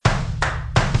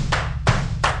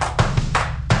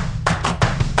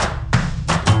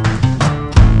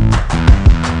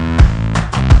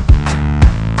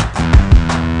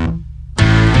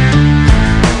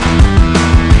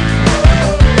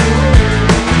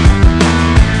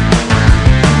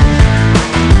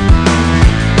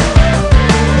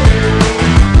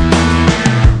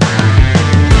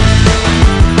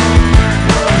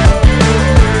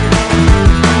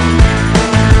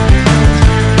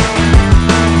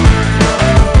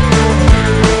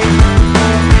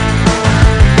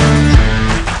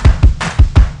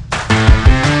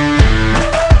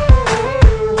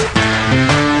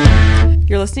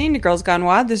Girls Gone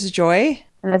Wild. This is Joy.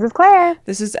 And this is Claire.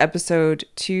 This is episode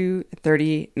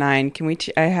 239. Can we?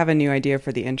 I have a new idea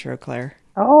for the intro, Claire.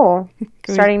 Oh,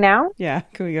 starting now? Yeah.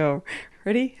 Can we go?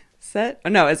 Ready, set? Oh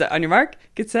no! Is it on your mark?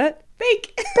 Get set.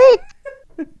 Bake.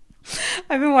 Bake.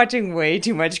 I've been watching way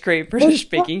too much Great British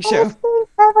Baking Show.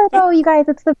 Ever though, you guys,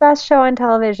 it's the best show on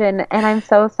television, and I'm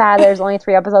so sad there's only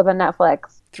 3 episodes on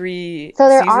Netflix. 3 So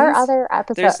there seasons? are other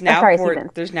episodes. There's now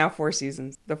Seasons. There's now 4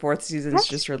 seasons. The 4th season's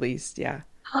just released. Yeah.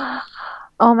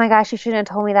 Oh my gosh, you shouldn't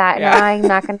have told me that. Yeah. Now I'm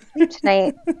not going to sleep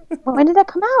tonight. When did that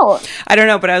come out? I don't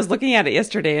know, but I was looking at it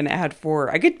yesterday and it had 4.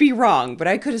 I could be wrong, but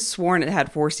I could have sworn it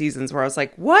had 4 seasons where I was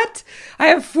like, what? I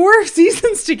have 4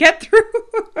 seasons to get through.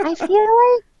 I feel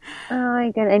like,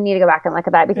 I need to go back and look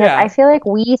at that because Yeah. I feel like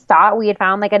we thought we had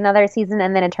found like another season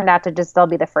and then it turned out to just still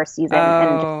be the first season.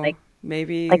 And just like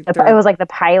maybe it was like the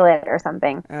pilot or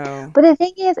something. Oh. But the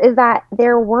thing is that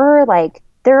there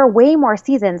are way more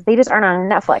seasons. They just aren't on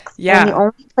Netflix. Yeah. And the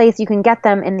only place you can get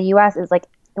them in the US is like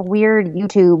weird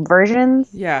YouTube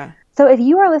versions. Yeah. So if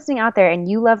you are listening out there and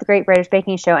you love the Great British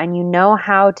Baking Show and you know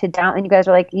how to and you guys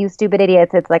are like, you stupid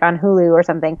idiots, it's like on Hulu or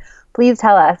something, please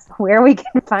tell us where we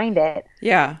can find it.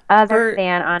 Yeah. Other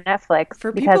than on Netflix,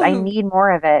 because I need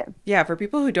more of it. Yeah, for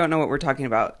people who don't know what we're talking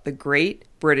about, the Great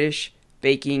British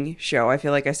Baking Show. I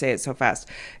feel like I say it so fast.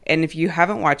 And if you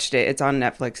haven't watched it, it's on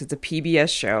Netflix. It's a PBS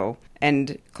show.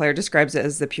 And Claire describes it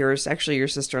as the purest. Actually, your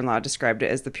sister-in-law described it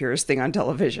as the purest thing on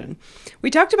television. We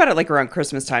talked about it like around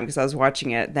Christmas time because I was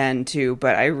watching it then too.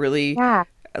 But I really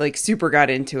like super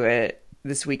got into it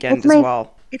this weekend as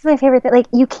well. It's my favorite thing. Like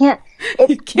you can't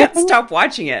stop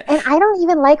watching it. And I don't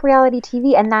even like reality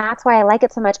TV, and that's why I like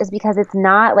it so much. Is because it's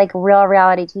not like real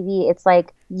reality TV. It's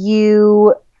like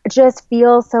you just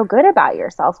feel so good about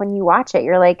yourself when you watch it.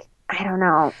 You're like, I don't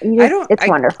know. It's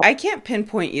wonderful. I can't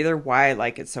pinpoint either why I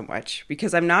like it so much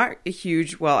because I'm not a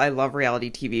huge, I love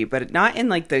reality TV, but not in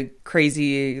like the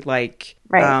crazy, like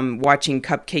watching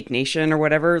Cupcake Nation or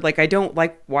whatever. Like I don't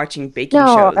like watching baking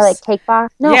shows. Or like Cake Boss.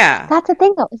 No, yeah. That's the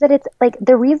thing though, is that it's like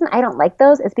the reason I don't like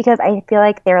those is because I feel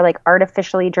like they're like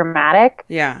artificially dramatic.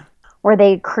 Yeah. Where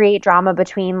they create drama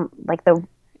between like the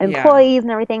employees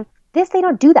and everything. This, they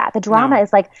don't do that. The drama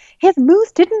is like, his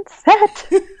mousse didn't set.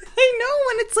 I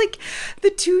know, and it's like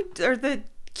the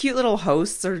cute little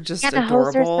hosts are just adorable. The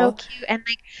hosts are so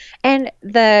cute, and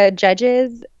the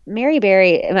judges, Mary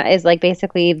Berry is like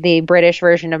basically the British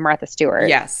version of Martha Stewart.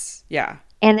 Yes, yeah,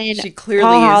 and then she clearly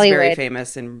Paul is Hollywood, very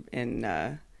famous in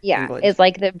England. Is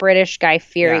like the British Guy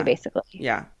Fieri basically.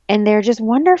 Yeah, and they're just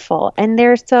wonderful, and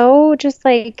they're so just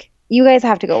like. You guys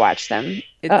have to go watch them.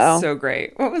 It's so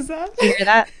great. What was that? You hear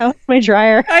that? That was my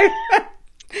dryer.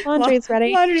 Laundry's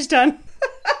ready. Laundry's done.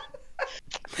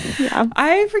 Yeah.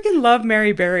 I freaking love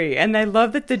Mary Berry, and I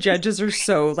love that the judges are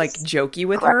so like jokey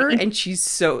with her, and she's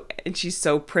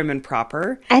so prim and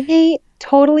proper. And they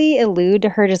totally allude to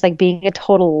her just like being a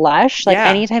total lush. Like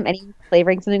anytime anyone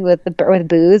flavoring something with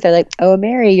booze, they're like, "Oh,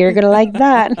 Mary, you're gonna like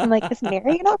that." And I'm like, "Is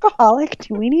Mary an alcoholic?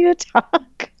 Do we need to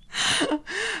talk?"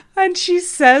 And she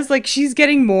says like she's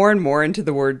getting more and more into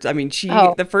the words. I mean,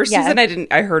 the first season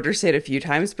I heard her say it a few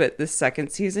times, but the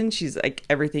second season she's like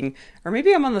everything, or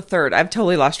maybe I'm on the third. I've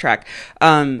totally lost track.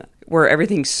 Where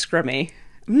everything's scrummy.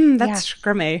 That's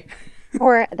scrummy.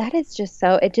 Or that is just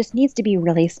so. It just needs to be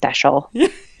really special.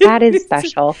 That is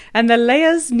special. And the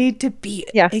layers need to be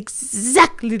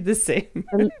exactly the same.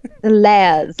 The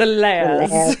layers. The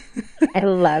layers. I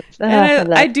love that.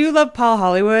 I do love Paul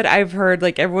Hollywood. I've heard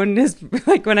like everyone is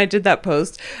like when I did that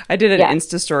post, I did an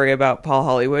Insta story about Paul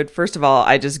Hollywood. First of all,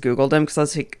 I just Googled him because I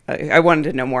was like, I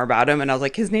wanted to know more about him. And I was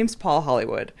like, his name's Paul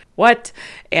Hollywood. What?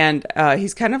 And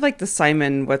he's kind of like the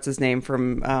Simon, what's his name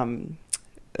from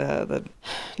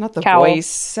Cowell. Voice,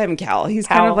 Simon Cowell. He's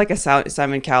kind of like a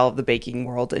Simon Cowell of the baking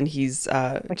world, and he's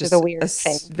which is a weird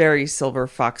thing. Very silver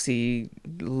foxy,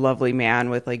 lovely man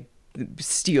with like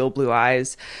steel blue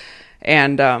eyes.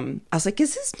 And I was like,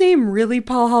 is his name really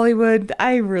Paul Hollywood?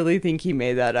 I really think he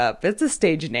made that up. It's a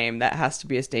stage name. That has to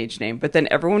be a stage name. But then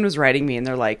everyone was writing me and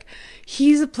they're like,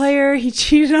 he's a player. He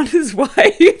cheated on his wife.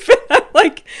 And I'm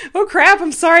like, oh crap.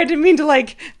 I'm sorry. I didn't mean to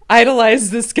like idolize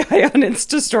this guy on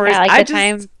Insta stories.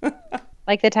 Yeah,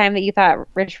 like the time that you thought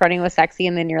Rich Froning was sexy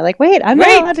and then you're like, wait, I'm not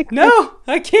allowed to. No,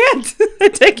 I can't. I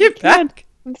take it back.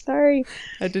 I'm sorry.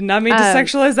 I did not mean to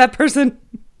sexualize that person.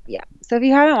 Yeah. So if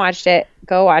you haven't watched it,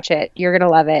 go watch it. You're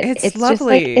gonna love it. It's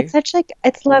lovely. Just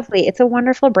it's lovely. It's a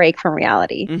wonderful break from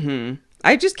reality. Mm-hmm.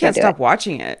 I just can't stop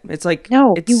watching it. It's like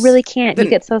you really can't. You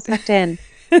get so sucked in.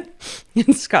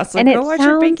 And Scott's like, go watch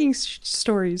your baking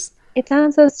stories. It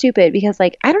sounds so stupid because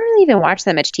like I don't really even watch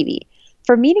that much TV.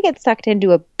 For me to get sucked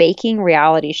into a baking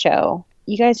reality show,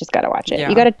 You guys just got to watch it. Yeah.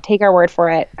 You got to take our word for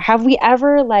it. Have we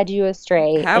ever led you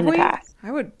astray Have in the we? past?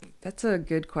 That's a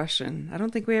good question. I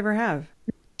don't think we ever have.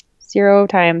 0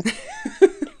 times.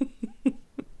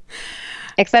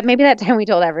 Except maybe that time we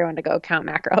told everyone to go count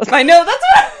macros. I know, that's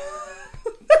what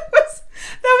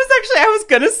that was actually, I was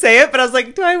going to say it, but I was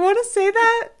like, do I want to say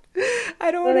that?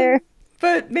 I don't want to.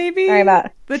 But maybe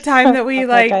the time that we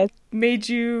like made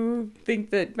you think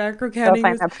that macro counting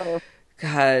was... up for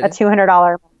God. a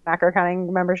 $200 macro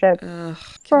counting membership. Can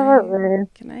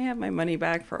I have my money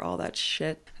back for all that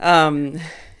shit? No,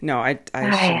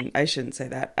 I shouldn't say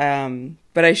that.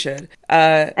 But I should.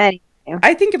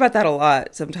 I think about that a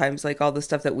lot sometimes, like all the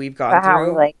stuff that we've gone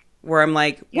through. Where I'm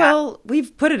like, well,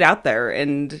 we've put it out there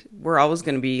and we're always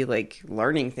going to be like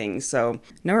learning things. So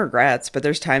no regrets. But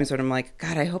there's times when I'm like,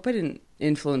 God, I hope I didn't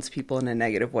influence people in a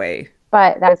negative way.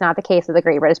 But that is not the case with the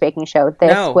Great British Baking Show.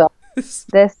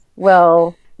 This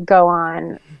will go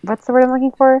on. What's the word I'm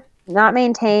looking for? Not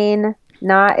maintain.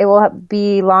 It will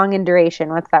be long in duration.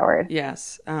 What's that word?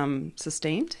 Yes.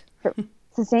 Sustained?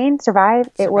 Sustained? Survive?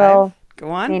 It will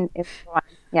go on. It will go on.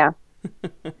 Yeah.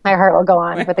 My heart will go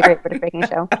on with the Great British Baking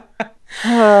Show.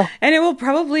 And it will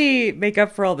probably make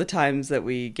up for all the times that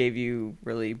we gave you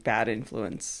really bad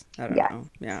influence. I don't know.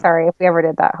 Yeah. Sorry if we ever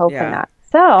did that. Hopefully not.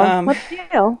 So, what's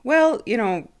new? Well,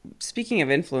 speaking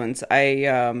of influence,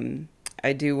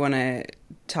 I do want to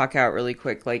talk out really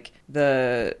quick, like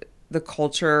the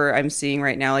culture I'm seeing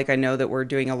right now. Like, I know that we're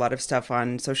doing a lot of stuff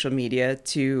on social media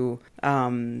to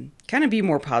kind of be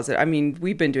more positive. I mean,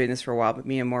 we've been doing this for a while, but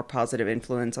be a more positive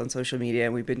influence on social media.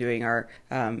 And we've been doing our,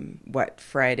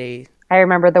 Friday. I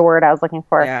remember the word I was looking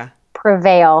for. Yeah.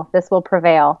 Prevail. This will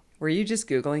prevail. Were you just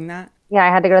Googling that? Yeah, I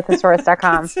had to go to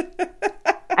thesaurus.com.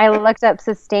 I looked up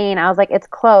sustain. I was like, it's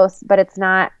close, but it's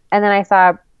not. And then I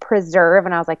saw preserve,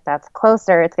 and I was like, that's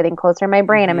closer. It's getting closer in my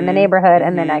brain. I'm in the neighborhood,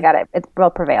 and then I got it. It will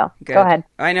prevail. Good. Go ahead.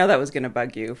 I know that was going to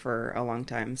bug you for a long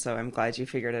time, so I'm glad you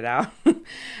figured it out.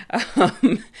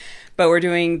 But we're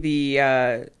doing the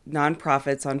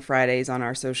nonprofits on Fridays on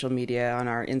our social media, on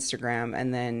our Instagram,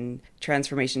 and then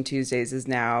Transformation Tuesdays is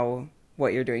now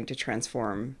what you're doing to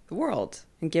transform the world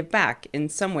and give back in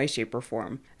some way, shape, or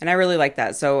form. And I really like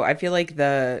that. So I feel like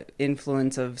the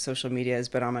influence of social media has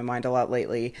been on my mind a lot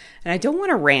lately. And I don't want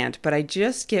to rant, but I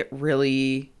just get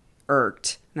really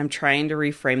irked. And I'm trying to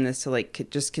reframe this to like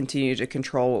just continue to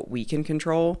control what we can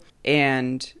control.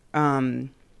 And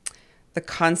the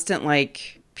constant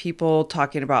like people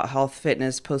talking about health,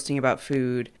 fitness, posting about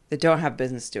food that don't have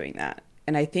business doing that.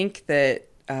 And I think that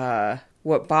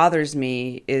what bothers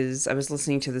me is I was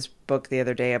listening to this book the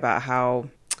other day about how,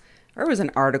 or it was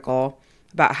an article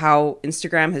about how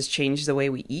Instagram has changed the way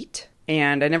we eat.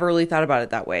 And I never really thought about it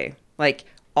that way. Like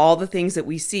all the things that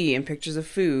we see in pictures of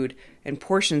food and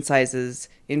portion sizes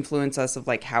influence us of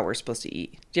like how we're supposed to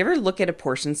eat. Do you ever look at a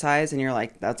portion size and you're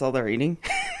like, that's all they're eating?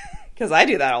 Because I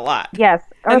do that a lot. Yes.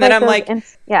 Or and then I'm like... the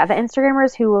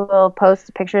Instagrammers who will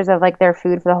post pictures of like their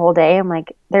food for the whole day. I'm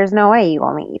like, there's no way you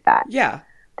only eat that. Yeah.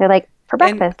 They're like, for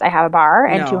breakfast, I have a bar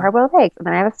and 2 hard-boiled eggs, and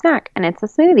then I have a snack, and it's a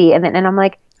smoothie. And I'm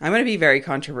like... I'm going to be very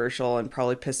controversial and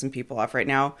probably piss some people off right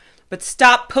now, but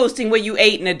stop posting what you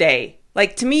ate in a day.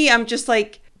 Like, to me, I'm just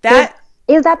like, that...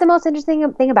 Is that the most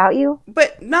interesting thing about you?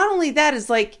 But not only that, is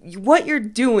like, what you're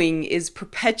doing is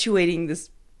perpetuating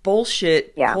this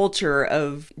bullshit culture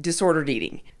of disordered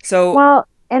eating. So... Well,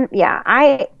 and yeah,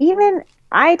 I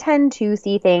tend to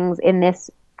see things in this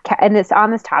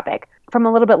on this topic from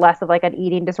a little bit less of like an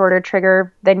eating disorder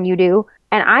trigger than you do.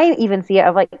 And I even see it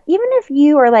of like, even if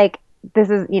you are like, this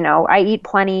is, I eat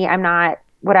plenty, I'm not,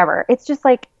 whatever. It's just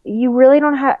like, you really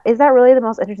don't have, is that really the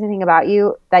most interesting thing about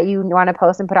you that you want to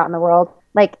post and put out in the world?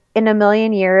 Like in a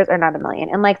million years, or not a million,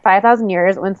 in like 5,000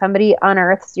 years, when somebody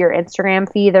unearths your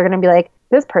Instagram feed, they're going to be like,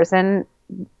 this person,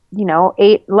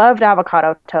 loved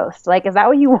avocado toast. Like, is that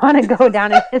what you want to go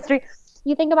down in history?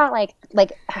 You think about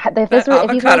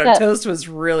avocado toast was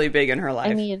really big in her life.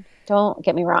 I mean, don't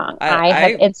get me wrong. I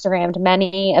have Instagrammed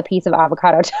many a piece of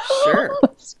avocado toast. Sure.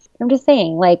 I'm just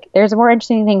saying, like, there's more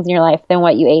interesting things in your life than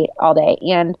what you ate all day.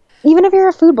 And even if you're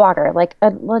a food blogger, like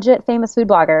a legit famous food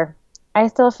blogger, I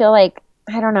still feel like,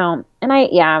 I don't know. And I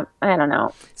don't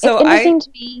know. So it's interesting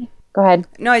to me. Go ahead.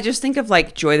 No, I just think of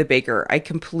like Joy the Baker. I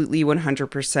completely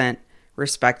 100%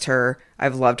 respect her.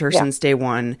 I've loved her since day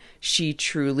one. She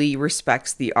truly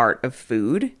respects the art of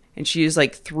food, and she is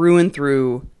like through and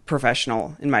through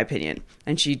professional, in my opinion.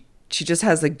 And she just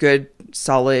has a good,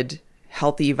 solid,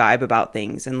 healthy vibe about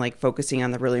things and like focusing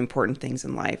on the really important things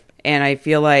in life. And I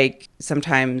feel like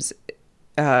sometimes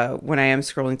when I am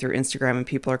scrolling through Instagram and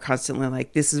people are constantly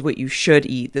like, this is what you should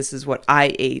eat. This is what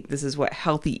I ate. This is what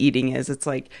healthy eating is. It's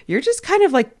like, you're just kind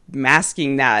of like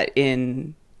masking that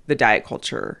in the diet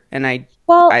culture. And it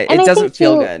doesn't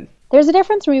feel good. There's a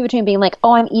difference for me between being like,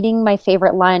 oh, I'm eating my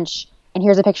favorite lunch and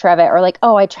here's a picture of it. Or like,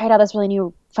 oh, I tried out this really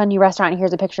fun new restaurant and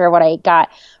here's a picture of what I got.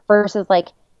 Versus like,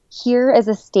 here is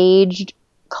a staged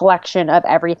collection of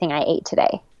everything I ate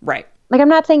today. Right. Like, I'm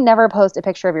not saying never post a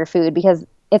picture of your food because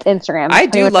it's Instagram. I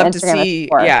do love to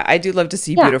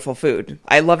see beautiful food.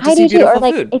 I love to see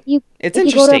beautiful food. If you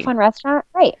go to a fun restaurant,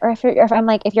 right? Or if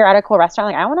you're at a cool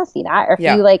restaurant, like I want to see that. Or if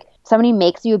you like somebody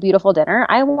makes you a beautiful dinner,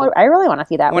 I really want to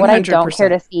see that. 100%. What I don't care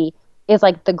to see is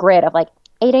like the grid of like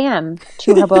 8 a.m.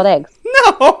 2 hard-boiled eggs.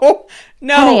 No. 10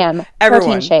 a.m.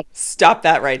 protein shake. Stop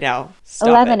that right now.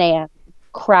 11 a.m.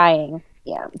 crying.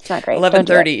 Yeah, it's not great.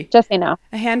 11:30. Just say no.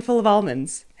 A handful of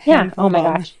almonds. Oh my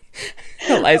gosh.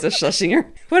 Eliza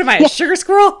Schlesinger. What am I, a sugar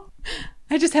squirrel?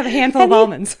 I just have a handful of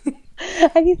almonds.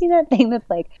 Have you seen that thing that's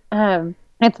like,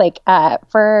 it's like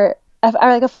for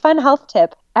like a fun health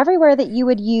tip, everywhere that you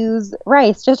would use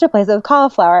rice, just replace it with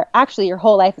cauliflower. Actually, your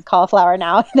whole life is cauliflower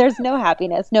now. There's no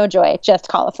happiness, no joy, just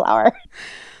cauliflower.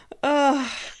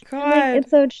 Oh, God.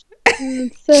 Like,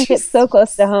 it's so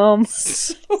close to home.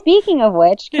 Speaking of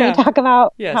which, can we talk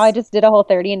about how I just did a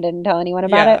Whole30 and didn't tell anyone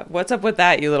about it? What's up with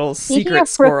that, you little secret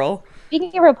squirrel?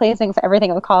 Speaking of replacing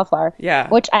everything with cauliflower,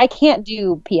 which I can't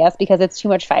do, PS, because it's too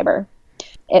much fiber.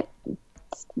 A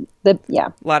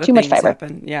lot of too much fiber.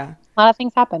 Happen. Yeah, a lot of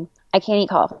things happen. I can't eat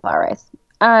cauliflower rice.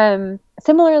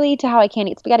 Similarly to how I can't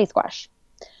eat spaghetti squash,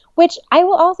 which I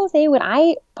will also say when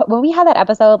we had that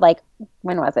episode, like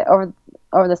when was it,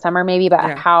 over the summer maybe,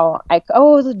 about how it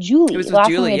was with Julie. It was with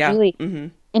Julie, Julie. Mm-hmm.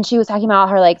 And she was talking about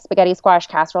her like spaghetti squash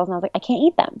casseroles, and I was like, I can't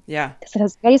eat them. Yeah,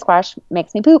 because spaghetti squash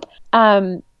makes me poop.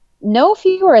 No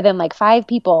fewer than like 5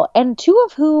 people, and 2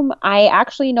 of whom I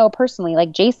actually know personally,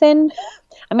 like Jason.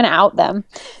 I'm going to out them.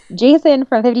 Jason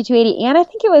from 5280, and I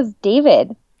think it was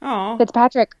David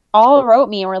Fitzpatrick, all wrote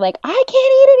me and were like, I can't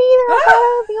eat it either.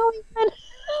 I was the only one.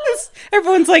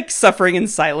 Everyone's like suffering in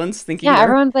silence, thinking. Yeah,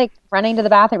 everyone's like running to the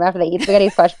bathroom after they eat spaghetti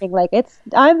squash, being like,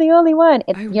 I'm the only one.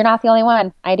 You're not the only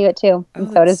one. I do it too.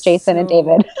 And so does Jason and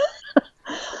David.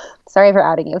 Sorry for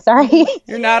outing you. Sorry.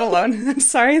 You're not alone. I'm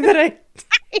sorry that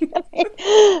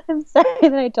I'm sorry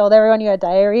that I told everyone you had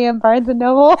diarrhea in Barnes and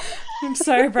Noble. I'm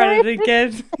sorry I brought it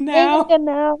again now.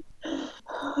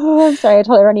 Oh, I'm sorry I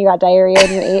told everyone you got diarrhea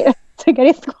and you ate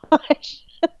spaghetti squash.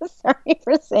 Sorry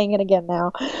for saying it again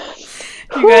now.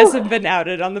 You guys have been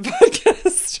outed on the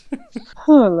podcast.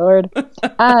 Oh, Lord.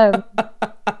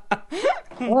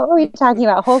 What were we talking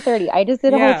about? Whole30. I just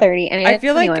did a Whole30, and I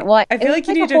feel like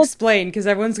you need to explain, because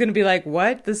everyone's going to be like,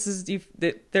 "What? This is?"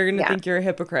 They're going to think you're a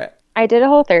hypocrite. I did a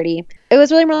Whole30. It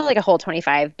was really more like a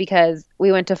Whole25 because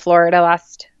we went to Florida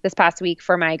this past week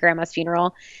for my grandma's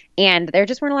funeral, and there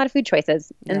just weren't a lot of food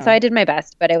choices. And so I did my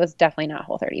best, but it was definitely not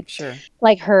Whole30. Sure.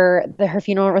 Like her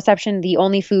funeral reception, the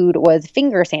only food was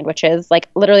finger sandwiches, like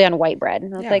literally on white bread.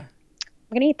 And I was like,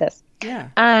 I'm going to eat this. Yeah.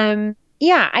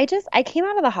 I came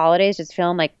out of the holidays just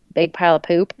feeling like big pile of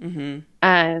poop. Mm-hmm.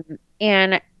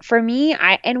 And for me,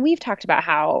 and we've talked about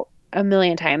how a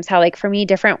million times how like for me,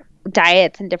 different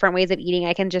diets and different ways of eating,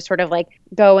 I can just sort of like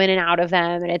go in and out of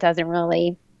them, and it doesn't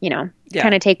really,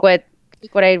 kind of take what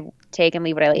I take and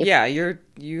leave what I leave. Yeah,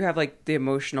 you have like the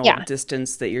emotional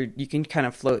distance that you can kind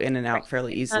of float in and out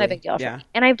fairly easily. Not a big deal. Yeah.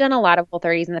 And I've done a lot of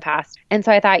Whole30s in the past. And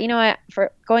so I thought, you know what,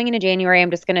 for going into January,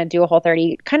 I'm just going to do a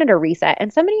Whole30 kind of to reset.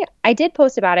 And I did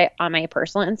post about it on my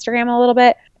personal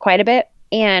Instagram quite a bit.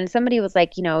 And somebody was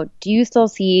like, do you still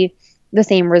see the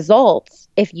same results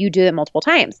if you do it multiple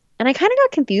times? And I kind of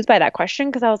got confused by that question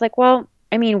because I was like, well,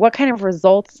 I mean, what kind of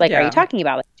results are you talking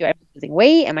about? Like, do I be losing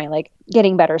weight? Am I like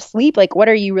getting better sleep? Like, what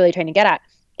are you really trying to get at?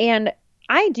 And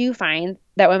I do find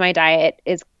that when my diet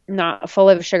is not full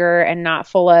of sugar and not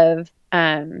full of,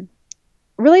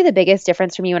 really the biggest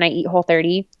difference for me when I eat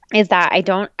Whole30 is that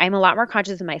I'm a lot more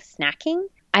conscious of my snacking.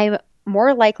 I'm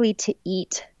more likely to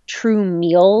eat true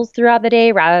meals throughout the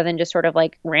day rather than just sort of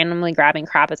like randomly grabbing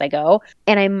crap as I go.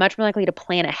 And I'm much more likely to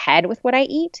plan ahead with what I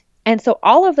eat. And so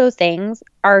all of those things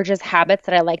are just habits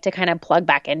that I like to kind of plug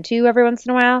back into every once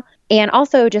in a while. And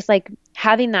also just like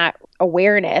having that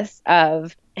awareness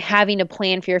of having to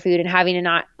plan for your food and having to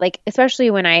not like,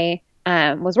 especially when I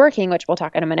was working, which we'll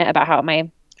talk in a minute about how my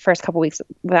first couple weeks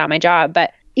without my job,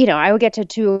 but I would get to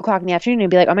 2:00 in the afternoon and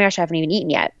be like, oh my gosh, I haven't even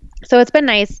eaten yet. So it's been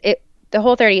nice. The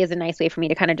Whole30 is a nice way for me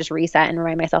to kind of just reset and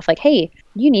remind myself like, hey,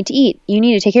 you need to eat. You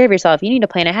need to take care of yourself. You need to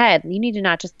plan ahead. You need to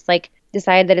not just like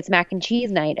decide that it's mac and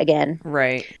cheese night again.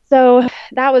 Right. So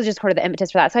that was just sort of the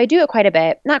impetus for that. So I do it quite a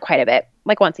bit, not quite a bit,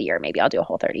 like once a year, maybe I'll do a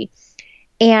Whole30.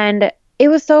 And it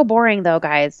was so boring though,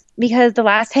 guys, because the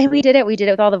last time we did it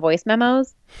with all the voice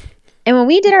memos. And when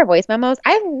we did our voice memos,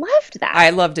 I loved that.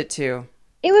 I loved it too.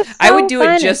 It was I would so do it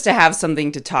fun. just to have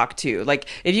something to talk to. Like,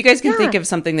 if you guys can think Yeah. of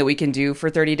something that we can do for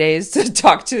 30 days to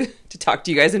talk to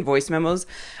you guys in voice memos.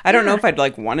 I don't know Yeah. if I'd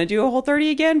like want to do a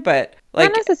Whole30 again, but like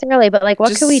Not necessarily, but like what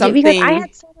just could we do? Because I something,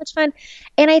 had so much fun.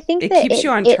 And I think it that keeps you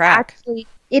on it track. actually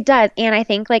it does. And I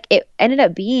think like it ended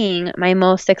up being my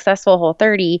most successful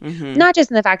Whole30, Mhm. not just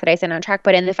in the fact that I stayed on track,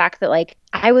 but in the fact that like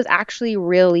I was actually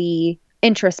really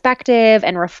introspective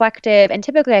and reflective. And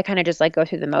typically I kind of just like go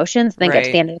through the motions, then get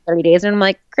to the Right. end of the 30 days and I'm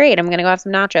like, great, I'm gonna go have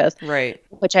some nachos. Right.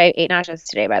 Which I ate nachos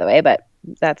today, by the way, but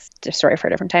that's a story for a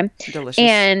different time. Delicious.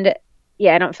 And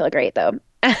yeah, I don't feel great though.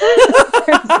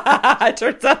 It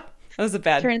turns out that was a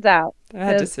bad Turns out,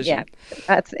 decision.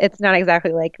 yeah, it's not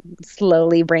exactly like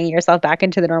slowly bringing yourself back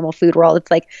into the normal food world. It's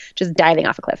like just diving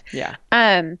off a cliff. Yeah.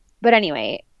 But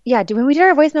anyway, yeah, when we did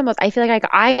our voice memos, I feel like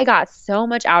I got so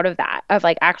much out of that, of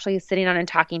like actually sitting down and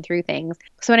talking through things.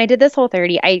 So when I did this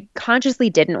Whole30, I consciously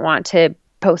didn't want to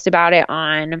post about it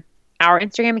on our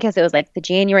Instagram because it was like the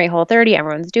January Whole30,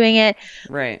 everyone's doing it.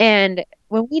 Right. And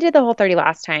when we did the Whole30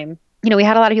 last time, we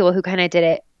had a lot of people who kind of did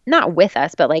it, not with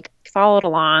us, but like followed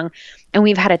along. And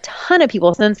we've had a ton of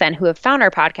people since then who have found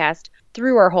our podcast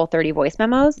through our Whole30 voice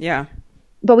memos. Yeah.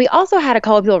 But we also had a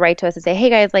couple of people write to us and say, hey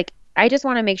guys, like, I just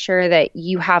want to make sure that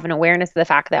you have an awareness of the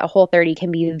fact that Whole30 can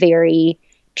be very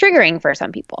triggering for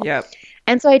some people. Yep.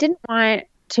 And so I didn't want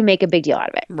to make a big deal out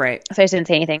of it. Right. So I just didn't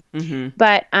say anything. Mm-hmm.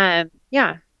 But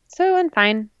yeah, so it went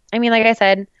fine. I mean, like I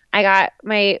said,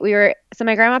 my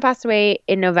grandma passed away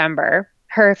in November.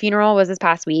 Her funeral was this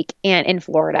past week and in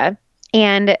Florida.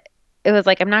 And it was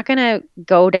like, I'm not going to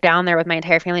go down there with my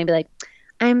entire family and be like,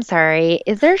 I'm sorry,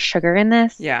 is there sugar in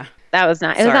this? Yeah. It was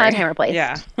not a time or place.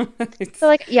 Yeah. So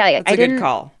like, yeah, that's a good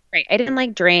call. Right. I didn't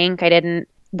like drink. I didn't,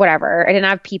 whatever. I didn't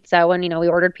have pizza when, we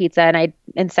ordered pizza and I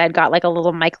instead got like a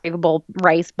little microwavable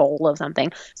rice bowl of something.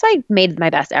 So I made my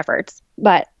best efforts.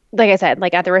 But like I said,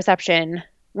 like at the reception,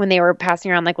 when they were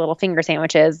passing around like little finger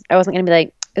sandwiches, I wasn't going to be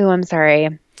like, oh, I'm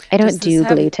sorry. I don't do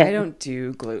gluten. I don't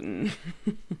do gluten.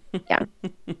 Yeah.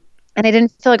 And I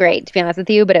didn't feel great, to be honest with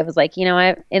you, but it was like, you know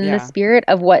what? In the spirit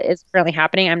of what is currently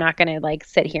happening, I'm not going to like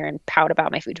sit here and pout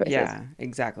about my food choices. Yeah,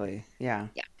 exactly. Yeah.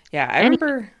 Yeah. Yeah. I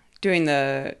remember doing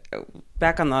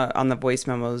back on the voice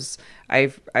memos. I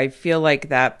feel like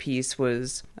that piece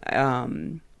was,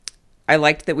 I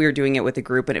liked that we were doing it with a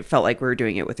group and it felt like we were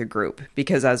doing it with a group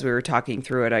because as we were talking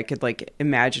through it, I could like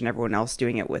imagine everyone else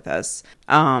doing it with us.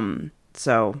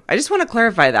 So I just want to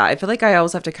clarify that. I feel like I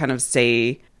always have to kind of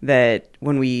say that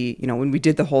when we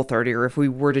did the Whole30 or if we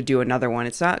were to do another one,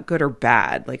 it's not good or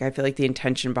bad. Like I feel like the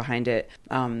intention behind it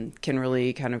can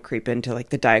really kind of creep into like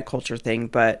the diet culture thing.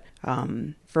 But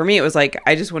for me, it was like,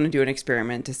 I just want to do an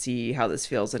experiment to see how this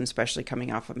feels. And especially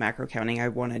coming off of macro counting, I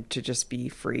wanted to just be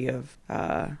free of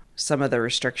some of the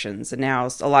restrictions. And now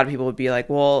a lot of people would be like,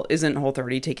 well, isn't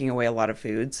Whole30 taking away a lot of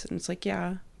foods? And it's like,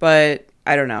 yeah, but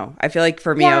I don't know. I feel like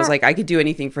for me, I was like, I could do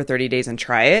anything for 30 days and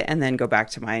try it and then go back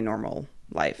to my normal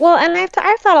life. Well, and I've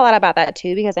thought a lot about that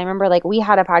too, because I remember like we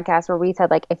had a podcast where we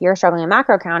said like, if you're struggling with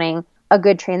macro counting, a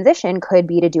good transition could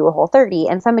be to do a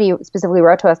Whole30. And somebody specifically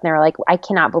wrote to us and they were like, I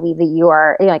cannot believe that you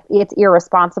are like, it's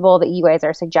irresponsible that you guys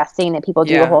are suggesting that people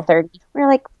do a Whole30. We're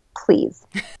like, please.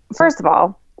 First of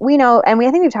all, we know, and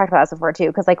I think we've talked about this before too,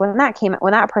 because like when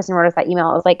that person wrote us that email,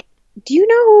 it was like, do you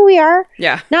know who we are?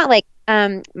 Yeah. Not like,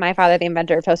 my father, the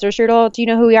inventor of toaster strudel, do you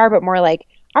know who we are? But more like,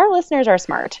 our listeners are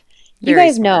smart. You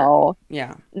guys know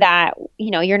that,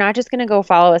 you're not just going to go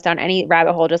follow us down any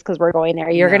rabbit hole just because we're going there.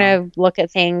 You're going to look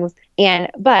at things.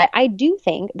 But I do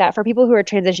think that for people who are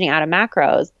transitioning out of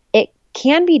macros, it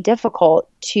can be difficult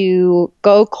to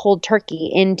go cold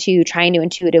turkey into trying to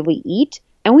intuitively eat.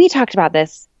 And we talked about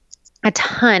this a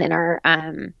ton in our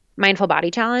Mindful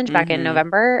Body Challenge back in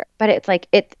November. But it's like,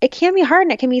 it can be hard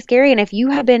and it can be scary. And if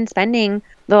you have been spending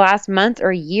the last month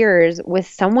or years with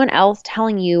someone else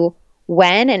telling you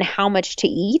when and how much to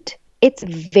eat, it's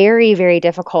very, very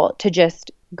difficult to just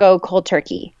go cold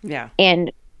turkey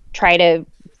and try to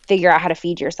figure out how to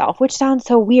feed yourself, which sounds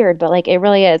so weird, but like it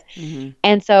really is.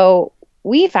 And so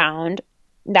we found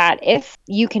that if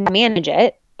you can manage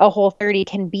it, a Whole30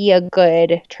 can be a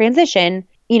good transition,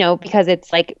 because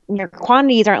it's like your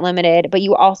quantities aren't limited, but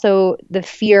you also, the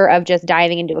fear of just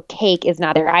diving into a cake is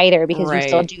not there either because you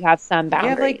still do have some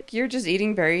boundaries. Yeah, like you're just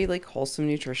eating very like wholesome,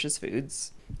 nutritious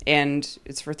foods. And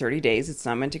it's for 30 days. It's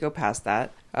not meant to go past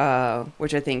that,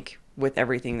 which I think with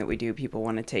everything that we do, people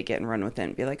want to take it and run with it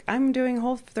and be like, I'm doing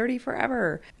Whole30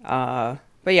 forever.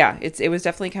 But yeah, it was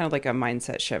definitely kind of like a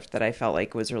mindset shift that I felt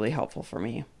like was really helpful for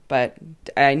me. But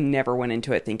I never went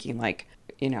into it thinking like,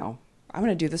 I'm going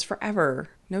to do this forever.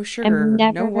 No I'm sugar,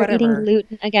 no never eating whatever.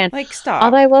 gluten again. Like, Although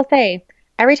stop. I will say,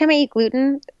 every time I eat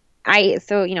gluten, I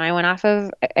went off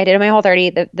of, I did my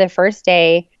Whole30. The first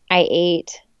day I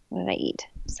ate, what did I eat?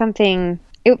 Something,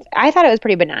 I thought it was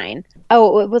pretty benign.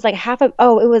 Oh, it was like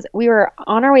we were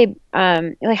on our way,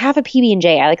 like half a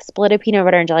PB&J. I like split a peanut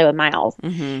butter and jelly with Miles.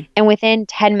 Mm-hmm. And within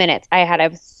 10 minutes, I had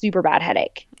a super bad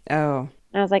headache. Oh,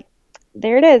 And I was like,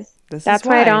 there it is. this is That's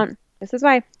why why. this is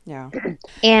why. Yeah.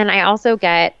 And I also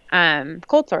get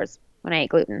cold sores when I eat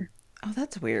gluten. Oh,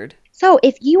 that's weird. So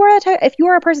if you are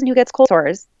a person who gets cold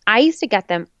sores, I used to get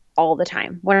them all the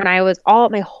time when I was all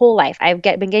my whole life. Been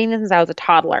getting them since I was a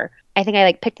toddler. I think I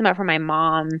like picked them up from my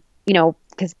mom,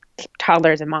 because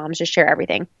toddlers and moms just share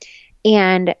everything.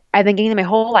 And I've been getting them my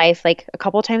whole life, like a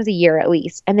couple times a year at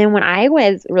least. And then when I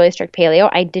was really strict paleo,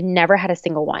 I never had a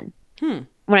single one.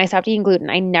 When I stopped eating gluten,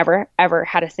 I never ever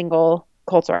had a single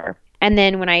cold sore. And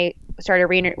then when I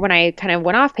kind of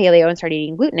went off paleo and started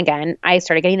eating gluten again, I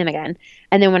started getting them again.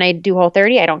 And then when I do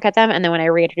Whole30, I don't get them. And then when I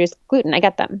reintroduce gluten, I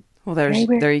get them. Well, Very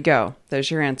weird. there you go.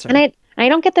 There's your answer. And I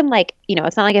don't get them like,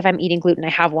 it's not like if I'm eating gluten, I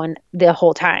have one the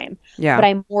whole time. Yeah. But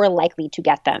I'm more likely to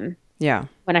get them Yeah.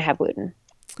 when I have gluten.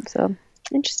 So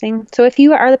interesting. So if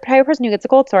you are the type of person who gets a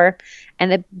cold sore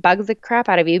and it bugs the crap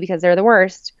out of you because they're the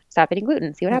worst, stop eating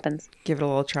gluten. See what happens. Give it a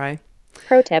little try.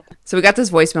 Pro tip. So we got this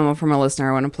voice memo from a listener.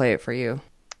 I want to play it for you.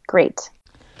 Great.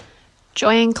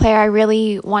 Joy and Claire, I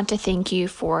really want to thank you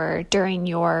for during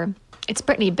your It's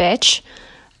Brittany Bitch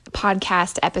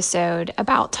podcast episode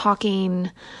about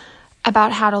talking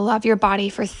about how to love your body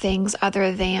for things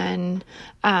other than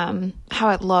how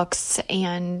it looks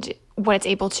and what it's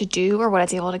able to do or what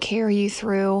it's able to carry you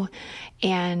through.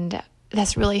 And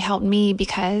that's really helped me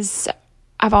because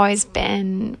I've always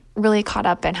been really caught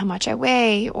up in how much I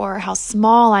weigh or how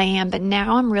small I am. But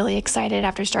now I'm really excited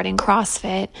after starting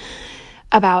CrossFit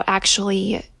about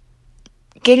actually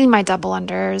getting my double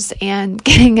unders and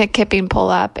getting a kipping pull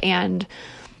up and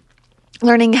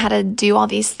learning how to do all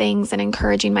these things and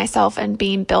encouraging myself and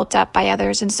being built up by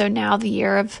others. And so now the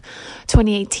year of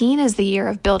 2018 is the year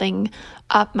of building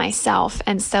up myself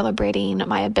and celebrating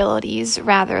my abilities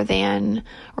rather than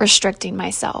restricting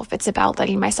myself. It's about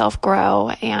letting myself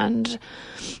grow, and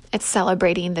it's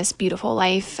celebrating this beautiful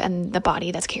life and the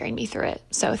body that's carrying me through it.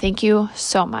 So thank you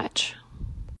so much.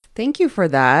 Thank you for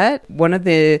that. One of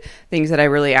the things that I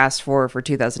really asked for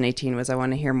 2018 was I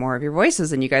want to hear more of your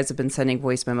voices, and you guys have been sending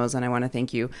voice memos, and I want to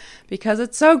thank you because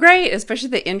it's so great, especially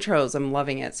the intros. I'm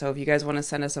loving it. So if you guys want to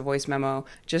send us a voice memo,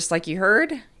 just like you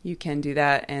heard, you can do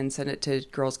that and send it to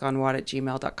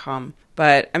girlsgonewad@gmail.com.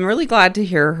 But I'm really glad to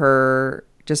hear her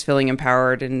just feeling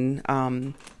empowered,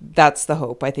 and that's the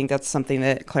hope. I think that's something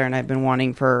that Claire and I have been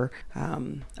wanting for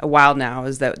a while now,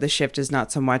 is that the shift is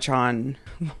not so much on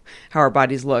how our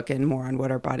bodies look and more on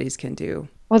what our bodies can do.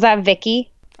 Was that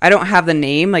Vicky? I don't have the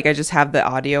name, like I just have the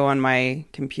audio on my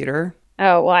computer.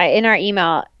 Oh, well, in our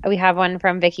email, we have one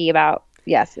from Vicky about,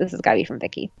 yes, this has got to be from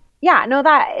Vicky. Yeah, no,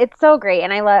 it's so great.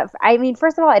 And I mean,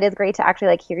 first of all, it is great to actually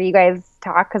like hear you guys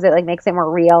talk because it like makes it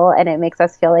more real and it makes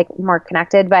us feel like more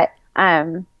connected. But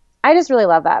I just really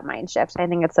love that mind shift. I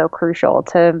think it's so crucial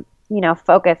to,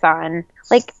 focus on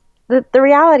like the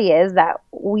reality is that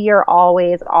we are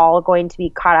always all going to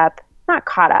be not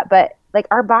caught up, but like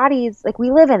our bodies, like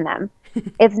we live in them.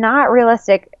 It's not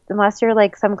realistic unless you're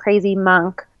like some crazy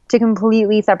monk to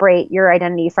completely separate your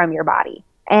identity from your body.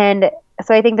 And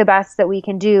so I think the best that we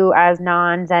can do as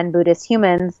non-Zen Buddhist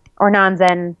humans or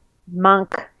non-Zen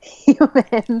monk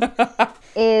humans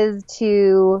is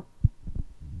to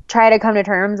try to come to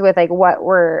terms with like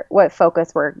what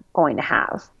focus we're going to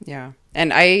have. Yeah.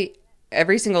 And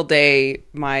every single day,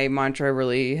 my mantra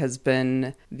really has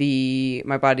been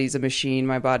my body's a machine,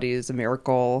 my body is a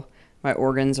miracle, my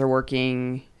organs are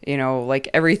working, like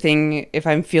everything. If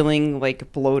I'm feeling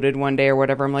like bloated one day or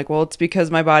whatever, I'm like, well, it's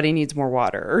because my body needs more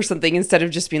water or something, instead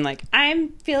of just being like, I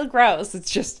feel gross.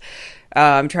 It's just,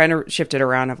 I'm trying to shift it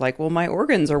around of like, well, my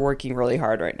organs are working really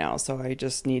hard right now, so I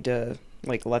just need to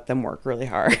like let them work really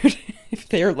hard. If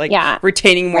they're like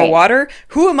retaining more water,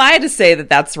 who am I to say that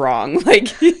that's wrong? Like,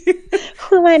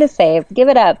 who am I to say? Give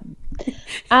it up.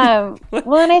 Well,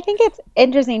 and I think it's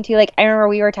interesting too. Like, I remember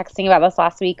we were texting about this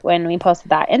last week when we posted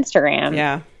that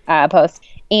Instagram post,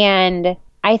 and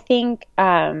I think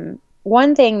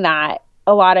one thing that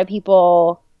a lot of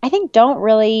people I think don't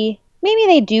really. Maybe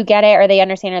they do get it or they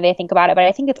understand or they think about it, but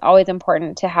I think it's always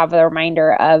important to have a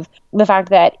reminder of the fact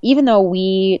that even though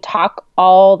we talk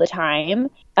all the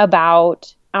time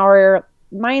about our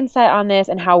mindset on this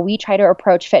and how we try to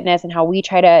approach fitness and how we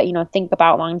try to, think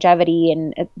about longevity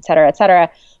and et cetera,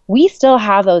 we still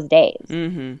have those days.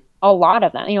 Mm-hmm. A lot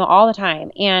of them, all the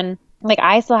time. And like,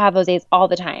 I still have those days all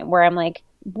the time where I'm like,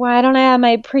 why don't I have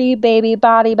my pre-baby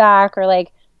body back? Or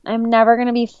like, I'm never going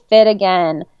to be fit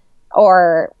again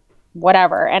or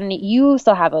whatever. And you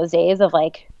still have those days of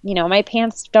like, my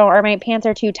pants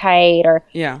are too tight or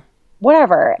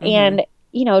whatever. Mm-hmm. And,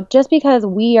 just because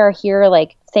we are here,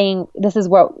 like saying, this is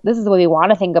what we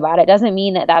want to think about, it doesn't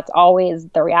mean that that's always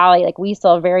the reality. Like we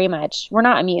still we're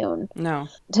not immune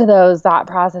to those thought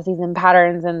processes and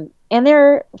patterns. And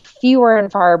they're fewer and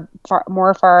farther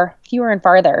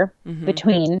mm-hmm.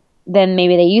 between than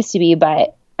maybe they used to be.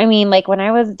 But I mean, like when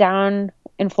I was down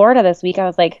in Florida this week, I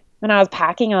was like, when I was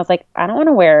packing, I was like, I don't want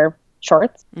to wear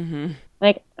shorts. Mm-hmm.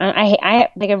 Like I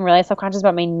think I'm really self-conscious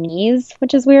about my knees,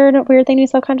 which is a weird thing to be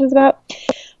self-conscious about.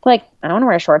 But like, I don't want to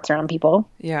wear shorts around people.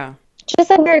 Yeah. Just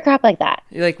like weird crap like that.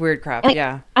 You like weird crap, like,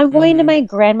 yeah. I'm going to my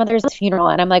grandmother's funeral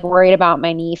and I'm like worried about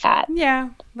my knee fat. Yeah,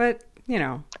 but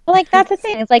like that's the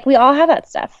thing. It's like we all have that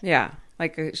stuff. Yeah.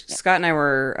 Like Scott and I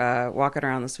were walking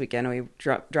around this weekend and we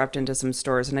dropped into some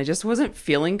stores and I just wasn't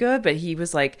feeling good, but he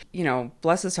was like,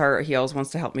 bless his heart, he always wants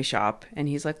to help me shop. And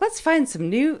he's like, let's find some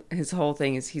new, his whole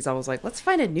thing is he's always like, let's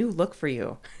find a new look for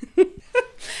you.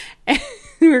 And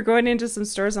we were going into some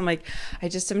stores. I'm like, I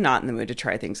just am not in the mood to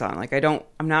try things on. Like I'm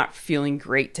not feeling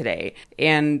great today.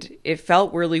 And it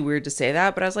felt really weird to say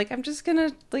that, but I was like, I'm just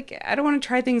gonna I don't want to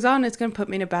try things on. It's gonna put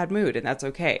me in a bad mood and that's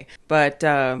okay. But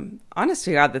honest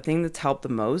to God, the thing that's helped the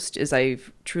most is I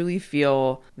truly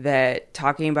feel that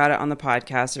talking about it on the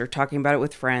podcast or talking about it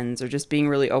with friends or just being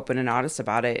really open and honest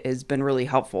about it has been really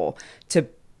helpful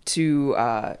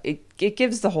it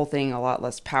gives the whole thing a lot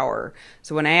less power.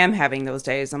 So when I am having those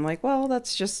days, I'm like, well,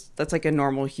 that's like a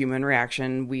normal human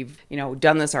reaction. We've,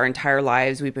 done this our entire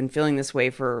lives. We've been feeling this way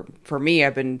for me.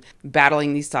 I've been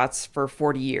battling these thoughts for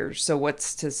 40 years. So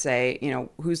what's to say,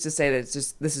 who's to say that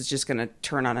this is just going to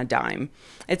turn on a dime?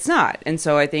 It's not. And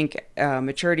so I think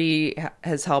maturity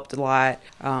has helped a lot.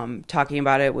 Talking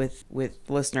about it with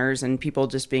listeners and people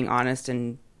just being honest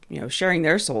and sharing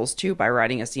their souls too by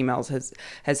writing us emails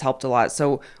has helped a lot.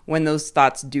 So when those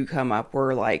thoughts do come up,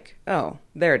 we're like, oh,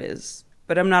 there it is.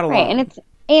 But I'm not alone. Right.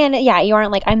 And yeah, you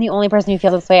aren't like, I'm the only person who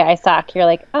feels this way. I suck. You're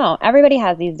like, oh, everybody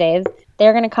has these days.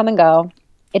 They're going to come and go.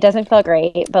 It doesn't feel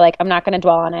great, but like, I'm not going to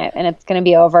dwell on it and it's going to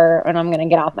be over and I'm going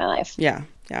to get off my life. Yeah.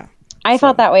 Yeah. I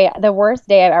felt that way. The worst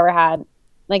day I've ever had,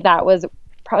 like that was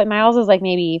probably Miles was like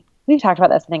maybe, we've talked about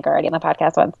this, I think, already on the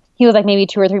podcast once. He was like maybe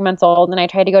 2 or 3 months old, and I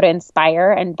tried to go to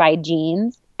Inspire and buy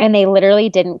jeans, and they literally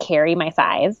didn't carry my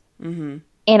size. Mm-hmm.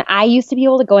 And I used to be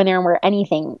able to go in there and wear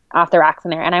anything off the racks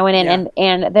in there. And I went in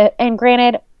and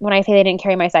granted, when I say they didn't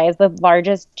carry my size, the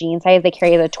largest jean size they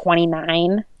carry is a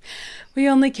 29. We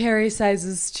only carry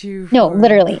sizes 2. No,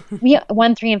 literally, we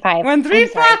 1, 3, and 5. 1, 3,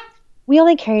 5. We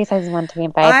only carry sizes 1, 3,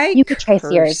 and 5. You could try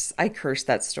Sears. I curse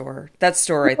that store. That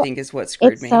store, I think, is what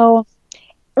screwed me. So.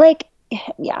 Like,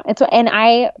 yeah,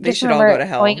 they should all go to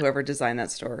hell, whoever designed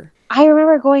that store. I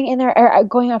remember going in there, or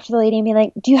going up to the lady and being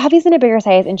like, do you have these in a bigger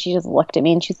size? And she just looked at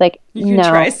me and she's like, no. You can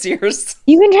try Sears.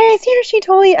 You can try Sears. She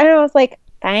totally, I was like,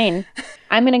 fine.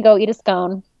 I'm going to go eat a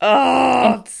scone.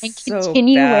 Oh, and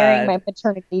continue wearing my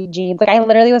maternity jeans. Like, I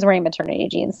literally was wearing maternity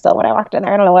jeans still when I walked in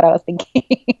there. I don't know what I was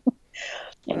thinking.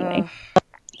 Anyway.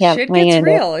 Yeah, shit gets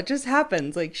real. It just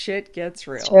happens. Like, shit gets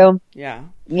real. It's true. Yeah.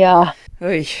 Yeah.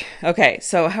 Okay,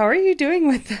 so how are you doing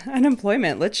with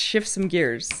unemployment? Let's shift some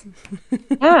gears.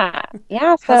 Yeah.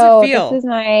 So how's it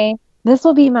feel? This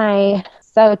will be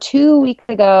so 2 weeks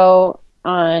ago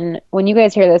when you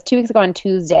guys hear this, 2 weeks ago on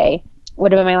Tuesday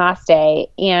would have been my last day.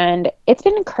 And it's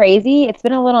been crazy. It's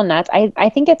been a little nuts.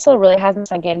 I think it still really hasn't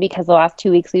sunk in because the last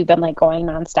 2 weeks we've been like going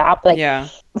nonstop. Like, yeah.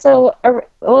 So a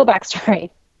little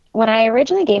backstory. When I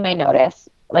originally gave my notice,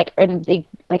 like in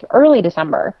early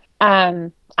December, I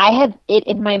had it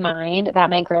in my mind that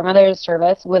my grandmother's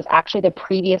service was actually the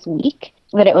previous week,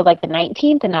 that it was like the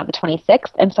 19th and not the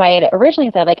 26th. And so I had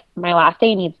originally said like my last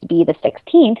day needs to be the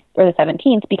 16th or the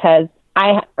 17th because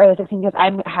I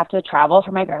have to travel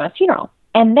for my grandma's funeral.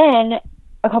 And then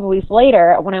a couple weeks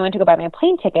later, when I went to go buy my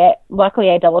plane ticket, luckily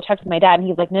I double checked with my dad and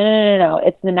he's like, no,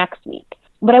 it's the next week.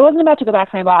 But I wasn't about to go back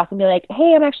to my boss and be like,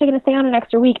 hey, I'm actually going to stay on an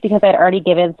extra week because I'd already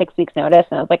given 6 weeks notice.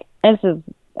 And I was like,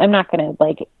 I'm not going to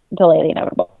like delay the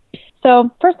inevitable. So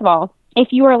first of all, if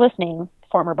you are listening,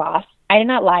 former boss, I did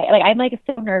not lie. Like, I'm like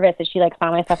so nervous that she like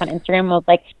saw my stuff on Instagram and was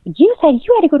like, you said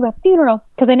you had to go to a funeral,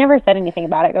 because I never said anything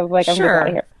about it. I was like, I'm sure. out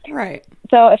of here. Right.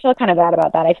 So I feel kind of bad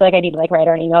about that. I feel like I need to like write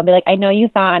her an email and be like, I know you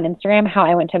saw on Instagram how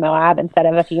I went to Moab instead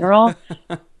of a funeral.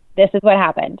 This is what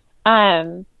happened.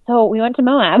 So So we went to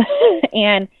Moab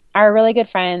and our really good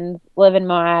friends live in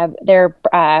Moab. They're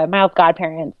Miles'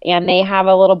 godparents, and they have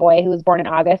a little boy who was born in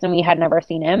August, and we had never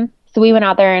seen him. So we went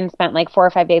out there and spent like 4 or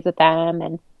 5 days with them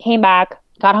and came back,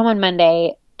 got home on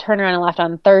Monday, turned around and left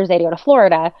on Thursday to go to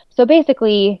Florida. So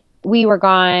basically, we were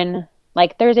gone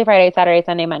like Thursday, Friday, Saturday,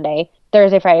 Sunday, Monday,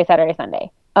 Thursday, Friday, Saturday,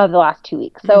 Sunday of the last 2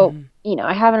 weeks. So,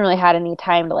 I haven't really had any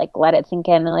time to like let it sink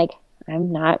in. And like,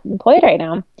 I'm not employed right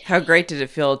now. How great did it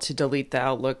feel to delete the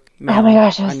Outlook mail? Oh my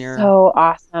gosh, it was so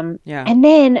awesome. Yeah. And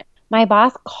then my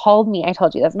boss called me. I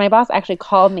told you this. My boss actually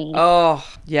called me. Oh,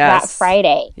 yes. That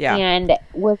Friday. Yeah. And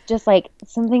was just like,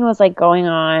 something was like going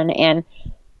on. And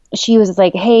she was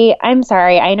like, hey, I'm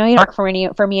sorry. I know you don't work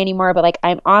for me anymore, but like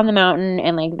I'm on the mountain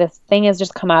and like this thing has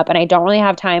just come up and I don't really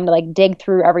have time to like dig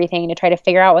through everything to try to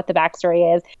figure out what the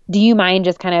backstory is. Do you mind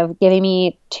just kind of giving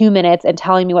me 2 minutes and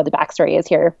telling me what the backstory is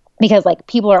here? Because like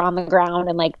people are on the ground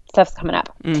and like stuff's coming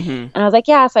up. And I was like,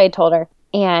 yeah. So I told her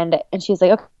and she was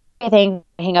like, okay, thanks.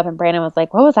 I hang up and Brandon was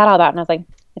like, what was that all about? And I was like,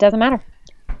 it doesn't matter.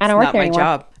 I don't work there anymore.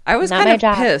 Not my job. I was kind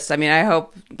of pissed. I mean, I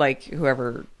hope like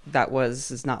whoever that was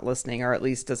is not listening or at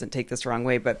least doesn't take this the wrong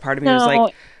way. But part of me was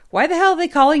like, why the hell are they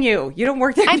calling you? You don't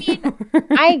work there anymore.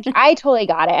 I totally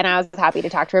got it. And I was happy to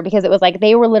talk to her because it was like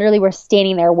they were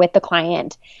standing there with the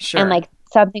client and like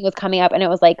something was coming up and it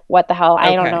was like, what the hell?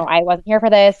 I don't know. I wasn't here for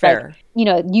this. Fair.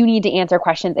 Like, you need to answer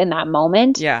questions in that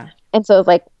moment. Yeah. And so it was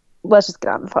like, let's just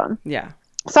get on the phone. Yeah.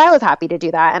 So I was happy to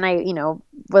do that. And I,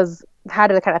 had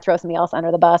to kind of throw somebody else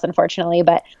under the bus, unfortunately,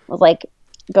 but was like,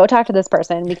 go talk to this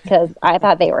person because I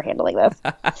thought they were handling this.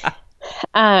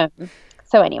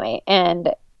 So anyway,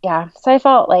 and yeah, so I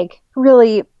felt like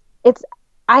really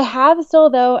I have still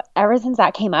though, ever since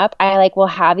that came up, I like will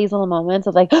have these little moments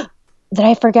of like, did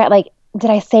I forget? Like,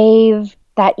 did I save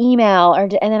that email?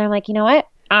 And then I'm like, you know what?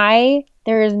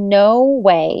 There is no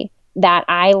way that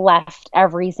I left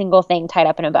every single thing tied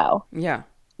up in a bow. Yeah.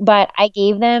 But I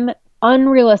gave them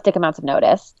unrealistic amounts of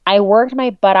notice. I worked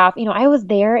my butt off. I was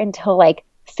there until like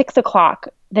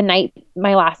 6:00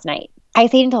 my last night. I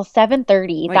stayed until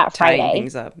 7:30 like that Friday. Tying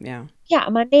things up, yeah. Yeah,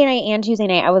 Monday night and Tuesday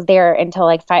night, I was there until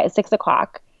like 6:00. I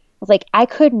was like, I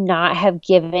could not have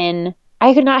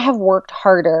worked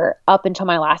harder up until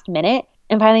my last minute.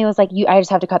 And finally, it was like, I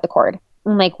just have to cut the cord.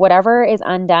 And like, whatever is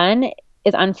undone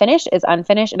is unfinished,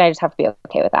 and I just have to be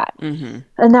okay with that. And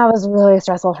that was really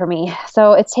stressful for me.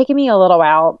 So it's taken me a little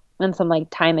while and some like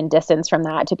time and distance from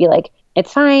that to be like,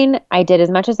 it's fine. I did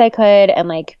as much as I could. And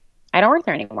like, I don't work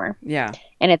there anymore. Yeah.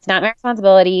 And it's not my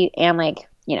responsibility. And like,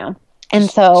 and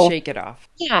so shake it off.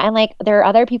 Yeah. And like, there are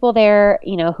other people there,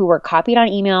 who were copied on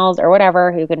emails or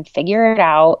whatever, who can figure it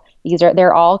out.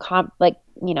 They're all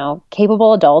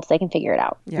capable adults. They can figure it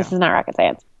out. Yeah. This is not rocket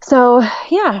science. So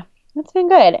yeah, it's been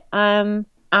good.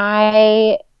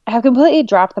 I have completely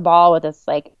dropped the ball with this.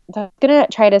 Like, so I'm going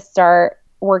to try to start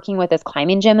working with this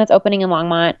climbing gym that's opening in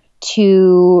Longmont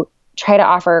to try to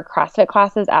offer CrossFit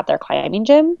classes at their climbing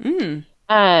gym.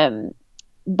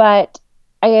 But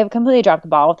I have completely dropped the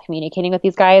ball with communicating with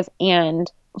these guys,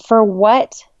 and for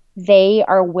what they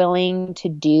are willing to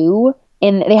do,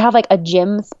 and they have like a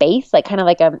gym space, like kind of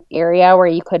like an area where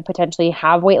you could potentially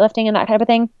have weightlifting and that kind of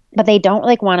thing, but they don't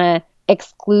like want to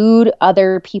exclude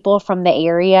other people from the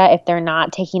area if they're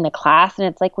not taking the class. And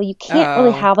it's like, well, you can't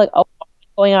really have like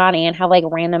going on and have like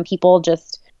random people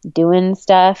just doing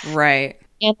stuff. Right.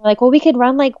 And like, well, we could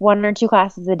run like 1 or 2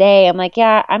 classes a day. I'm like,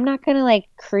 yeah, I'm not going to like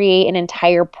create an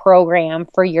entire program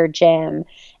for your gym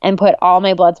and put all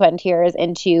my blood, sweat, and tears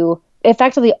into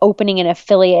effectively opening an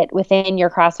affiliate within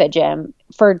your CrossFit gym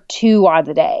for 2 odds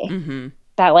a day.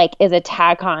 That like is a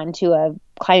tack on to a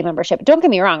climbing membership. Don't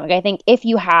get me wrong. Like, I think if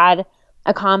you had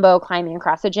a combo climbing and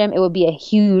CrossFit gym, it would be a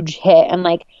huge hit. And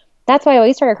like, that's why I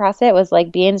always started CrossFit, was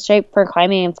like be in shape for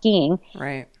climbing and skiing.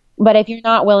 Right. But if you're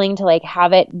not willing to like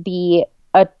have it be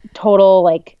a total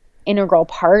like integral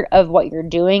part of what you're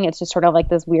doing, it's just sort of like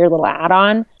this weird little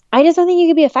add-on. I just don't think you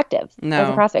could be effective as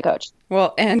a CrossFit coach.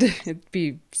 Well, and it'd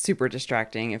be super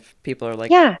distracting if people are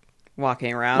like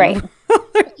walking around. Right.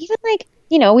 Even like,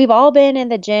 we've all been in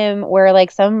the gym where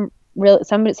like some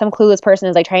clueless person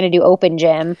is like trying to do open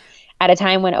gym at a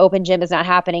time when open gym is not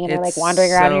happening, and they're like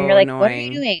wandering around and you're like, what are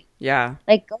you doing? Yeah.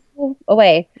 Like, go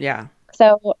away. Yeah.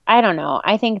 So I don't know.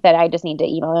 I think that I just need to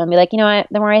email them and be like, you know what?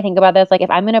 The more I think about this, like if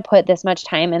I'm going to put this much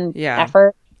time and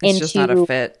effort it's just not a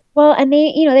fit. Well, and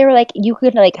they were like, you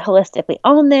could like holistically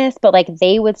own this, but like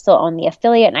they would still own the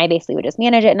affiliate and I basically would just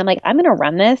manage it. And I'm like, I'm going to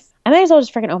run this. I might as well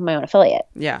just freaking open my own affiliate.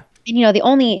 Yeah. And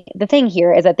the thing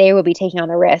here is that they would be taking on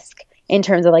the risk in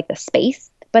terms of like the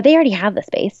space, but they already have the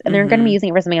space and they're going to be using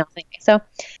it for something else anyway. So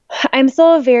I'm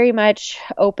still very much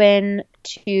open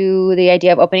to the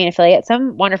idea of opening an affiliate,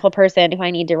 some wonderful person who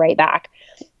I need to write back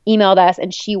emailed us,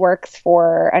 and she works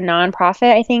for a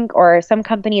nonprofit, I think, or some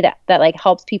company that like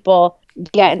helps people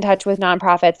get in touch with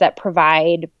nonprofits that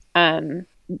provide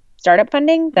startup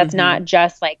funding that's not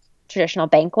just like traditional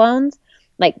bank loans,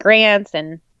 like grants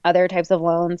and other types of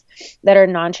loans that are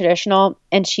non-traditional.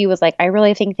 And she was like, I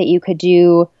really think that you could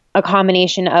do a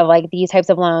combination of like these types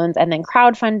of loans and then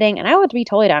crowdfunding. And I would be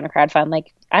totally down to crowdfund.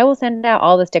 Like, I will send out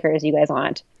all the stickers you guys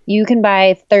want. You can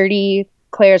buy 30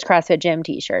 Claire's CrossFit Gym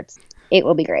t-shirts. It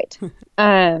will be great.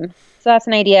 So that's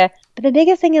an idea. But the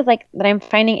biggest thing is like that I'm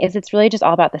finding is it's really just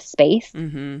all about the space.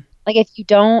 Like, if you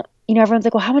don't, you know, everyone's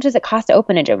like, well, how much does it cost to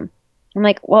open a gym? I'm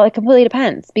like, well, it completely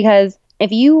depends, because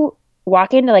if you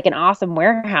walk into like an awesome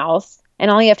warehouse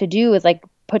and all you have to do is like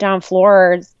put down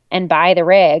floors and buy the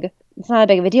rig, it's not that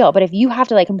big of a deal. But if you have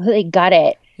to like completely gut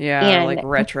it, and like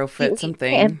retrofit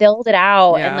something and build it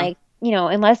out, and like, you know,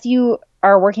 unless you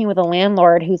are working with a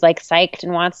landlord who's like psyched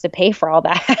and wants to pay for all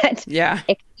that,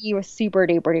 it can be super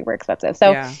duper expensive.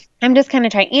 So I'm just kind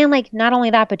of trying, and like not only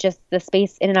that, but just the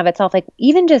space in and of itself, like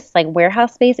even just like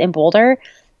warehouse space in Boulder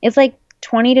is like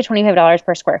 $20 to $25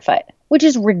 per square foot, which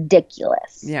is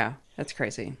ridiculous. Yeah, that's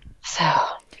crazy. So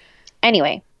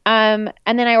anyway, and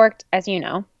then I worked, as you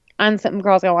know, on some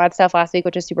Girls Gone Wild stuff last week,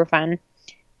 which was super fun.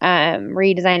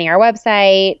 Redesigning our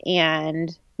website,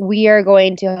 and we are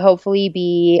going to hopefully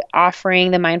be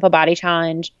offering the Mindful Body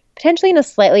Challenge potentially in a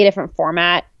slightly different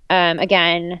format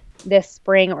again this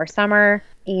spring or summer.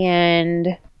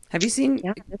 And have you seen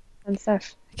fun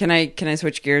stuff? Can I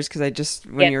switch gears? Because I just,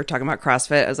 when you were talking about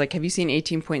CrossFit, I was like, have you seen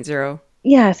 18.0?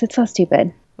 Yes, it's so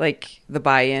stupid. Like the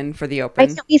buy-in for the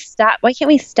open. Why can't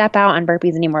we step out on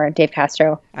burpees anymore, Dave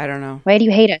Castro? I don't know. Why do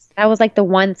you hate us? That was like the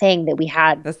one thing that we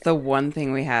had. That's the one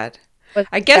thing we had.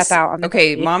 I guess,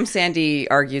 okay, burpee. Mom Sandy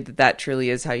argued that truly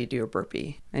is how you do a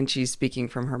burpee. And she's speaking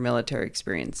from her military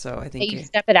experience. So I think that you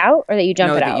step it out, or that you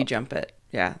jump it out? No, that you jump it.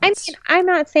 Yeah. I mean, I'm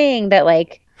not saying that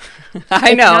like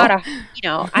I know.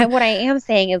 What I am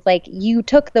saying is like you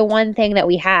took the one thing that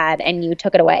we had and you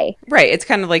took it away. Right. It's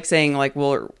kind of like saying like,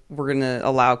 well, we're going to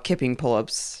allow kipping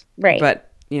pull-ups. Right. But,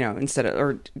 you know, instead of,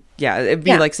 or it'd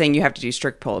be like saying you have to do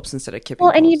strict pull-ups instead of kipping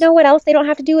pull-ups. And you know what else they don't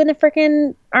have to do in the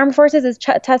freaking armed forces is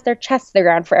test their chests to the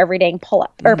ground for every dang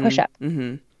pull-up or push-up.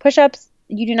 Push-ups,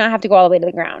 you do not have to go all the way to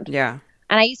the ground. Yeah.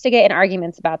 And I used to get in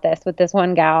arguments about this with this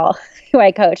one gal who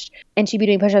I coached, and she'd be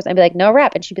doing push-ups and I'd be like, no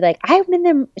rep. And she'd be like, I've been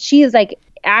there. She is like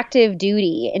active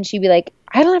duty. And she'd be like,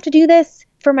 I don't have to do this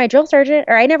for my drill sergeant,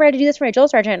 or I never had to do this for my drill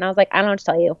sergeant. And I was like, I don't know what to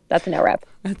tell you. That's a no rep.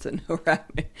 That's a no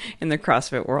rep in the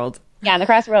CrossFit world. Yeah, in the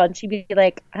CrossFit world. And she'd be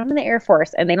like, I'm in the Air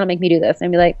Force and they don't make me do this. And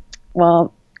I'd be like,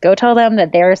 well, go tell them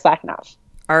that they're slacking off.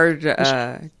 Our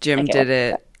gym did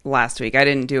it last week. I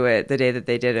didn't do it the day that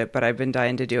they did it, but I've been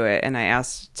dying to do it. And I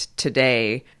asked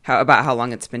today about how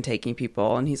long it's been taking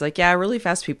people. And he's like, yeah, really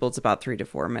fast people, it's about 3 to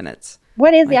 4 minutes.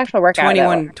 What is the actual workout?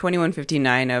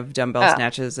 21:59 of dumbbell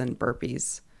snatches and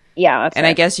burpees. Yeah. That's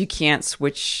I guess you can't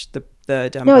switch the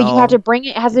dumbbell. No, you have to bring it.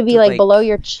 It has to be like below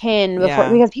your chin before,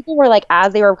 because people were like,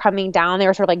 as they were coming down, they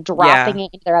were sort of like dropping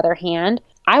it into their other hand.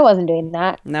 I wasn't doing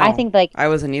that. No, I think like I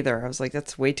wasn't either. I was like,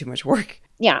 that's way too much work.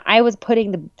 Yeah, I was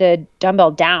putting the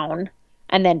dumbbell down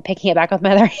and then picking it back with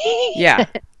my other hand. Yeah,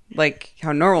 like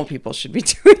how normal people should be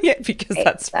doing it, because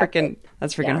that's freaking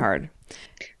hard.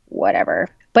 Whatever.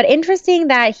 But interesting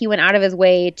that he went out of his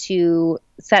way to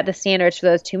set the standards for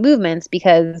those two movements,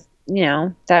 because, you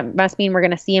know, that must mean we're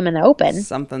going to see him in the open.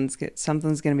 Something's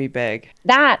going to be big.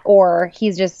 That, or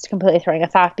he's just completely throwing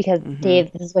us off because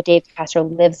Dave, this is what Dave Castro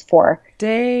lives for.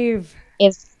 Dave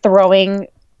is throwing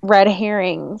red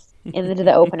herrings into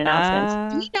the open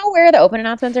announcements. Do we know where the open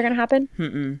announcements are going to happen? We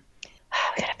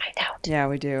gotta find out. Yeah,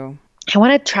 we do. I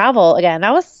want to travel again.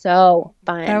 That was so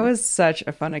fun. That was such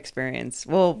a fun experience.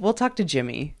 Well, we'll talk to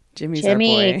Jimmy. Jimmy's our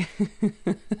boy.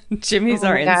 Jimmy's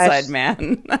our inside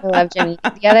man. I love Jimmy.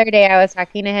 The other day I was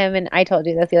talking to him, and I told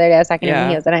you this the other day. I was talking to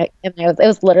him, and it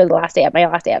was literally the last day at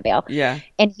Vail. Yeah.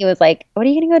 And he was like, "What are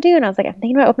you gonna go do?" And I was like, "I'm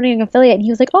thinking about opening an affiliate." And he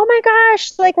was like, "Oh my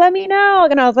gosh, like let me know."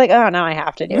 And I was like, "Oh, now I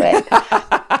have to do it."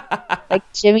 Like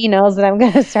Jimmy knows that I'm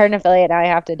gonna start an affiliate. Now I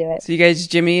have to do it. So you guys,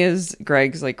 Jimmy is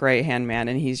Greg's like right hand man,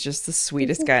 and he's just the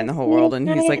sweetest guy in the whole world, and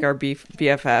he's like our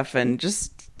BFF, and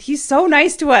just. He's so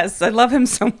nice to us. I love him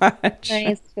so much.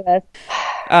 Nice to us.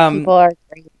 People are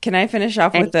great. Can I finish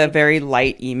off with a very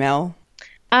light email?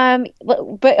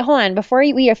 But hold on. Before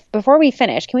we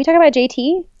finish, can we talk about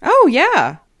JT? Oh,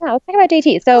 yeah. Yeah, let's talk about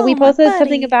JT. So we posted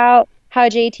something about how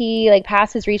JT like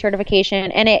passed his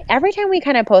recertification, and every time we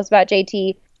kind of post about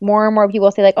JT, more and more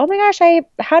people say like, oh my gosh,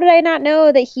 how did I not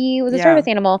know that he was a service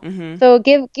animal? Mm-hmm. So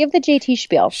give the JT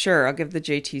spiel. Sure, I'll give the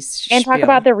JT spiel. And talk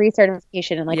about the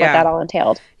recertification and like what that all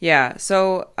entailed. Yeah.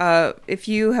 So if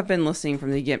you have been listening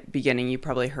from the beginning, you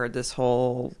probably heard this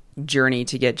whole journey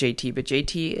to get JT, but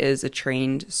JT is a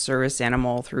trained service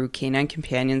animal through Canine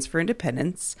Companions for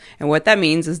Independence. And what that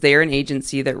means is they're an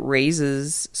agency that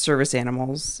raises service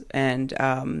animals, and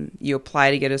you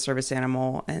apply to get a service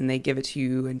animal and they give it to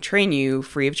you and train you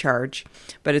free of charge.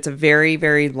 But it's a very,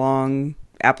 very long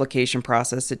application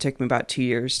process. It took me about 2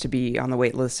 years to be on the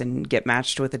wait list and get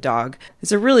matched with a dog.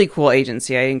 It's a really cool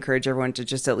agency. I encourage everyone to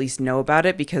just at least know about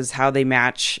it, because how they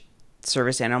match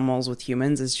service animals with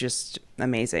humans is just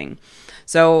amazing.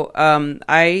 So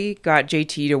I got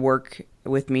JT to work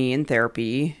with me in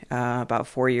therapy about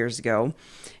 4 years ago.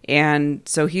 And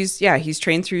so he's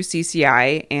trained through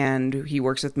CCI, and he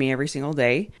works with me every single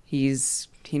day. He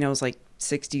knows like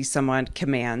 60 some odd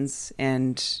commands,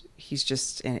 and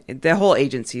the whole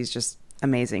agency is just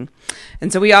amazing.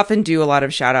 And so we often do a lot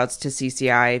of shout outs to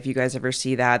CCI. If you guys ever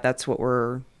see that, that's what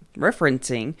we're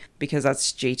referencing, because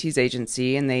that's JT's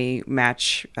agency, and they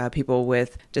match people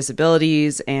with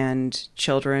disabilities and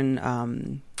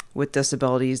children with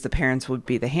disabilities. The parents would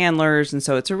be the handlers, and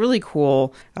so it's a really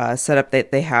cool setup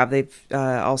that they have. They've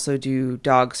also do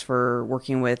dogs for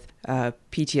working with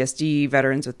PTSD,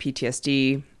 veterans with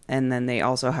PTSD, and then they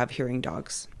also have hearing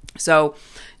dogs. So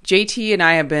JT and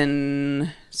I have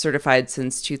been certified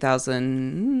since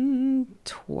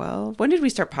 2012. When did we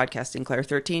start podcasting, Claire?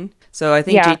 13? So I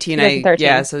think JT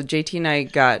and so JT and I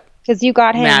got... Because you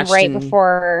got him right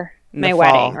before my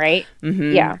wedding, right?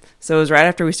 Mm-hmm. Yeah. So it was right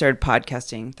after we started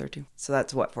podcasting, 13. So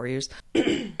that's what, 4 years?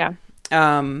 Yeah.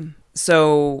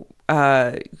 So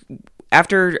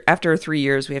after 3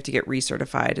 years, we have to get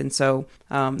recertified. And so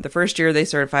the first year they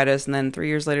certified us, and then 3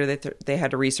 years later they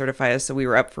had to recertify us. So we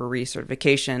were up for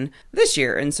recertification this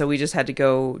year. And so we just had to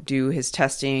go do his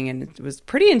testing, and it was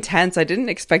pretty intense. I didn't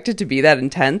expect it to be that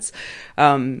intense.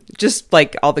 Just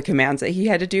like all the commands that he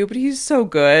had to do, but he's so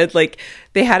good. Like,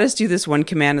 they had us do this one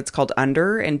command. It's called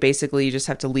under, and basically you just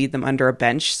have to lead them under a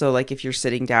bench. So like if you're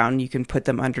sitting down, you can put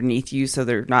them underneath you so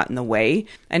they're not in the way.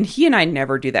 And he and I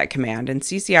never do that command. And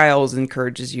CCI always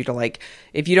encourages you to, like,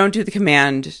 if you don't do the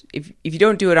command, if you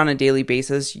don't do it on a daily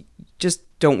basis, just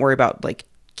don't worry about like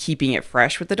keeping it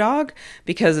fresh with the dog,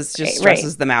 because it just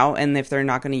stresses them out. And if they're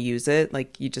not going to use it,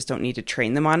 like, you just don't need to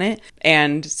train them on it.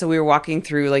 And so we were walking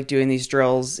through like doing these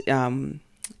drills.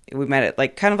 We met at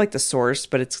like kind of like the Source,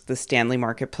 but it's the Stanley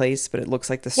Marketplace, but it looks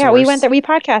like the Source. Yeah, we went there. We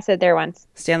podcasted there once.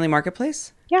 Stanley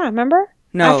Marketplace? Yeah, remember?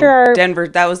 No, Denver.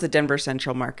 That was the Denver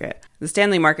Central Market. The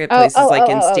Stanley Marketplace is like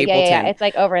in Stapleton. Yeah. It's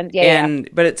like over in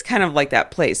But it's kind of like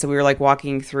that place. So we were like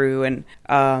walking through, and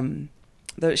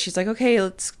she's like, "Okay,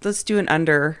 let's do an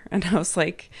under." And I was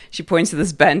like, she points to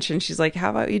this bench, and she's like,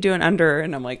 "How about you do an under?"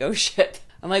 And I'm like, "Oh shit."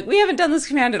 I'm like, we haven't done this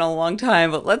command in a long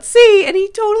time, but let's see. And he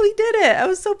totally did it. I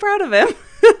was so proud of him.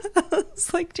 I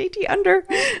was like, JT under.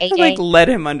 I like led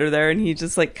him under there, and he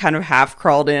just like kind of half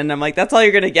crawled in. I'm like, that's all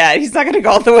you're going to get. He's not going to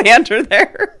go all the way under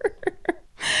there.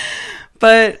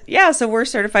 But yeah, so we're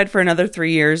certified for another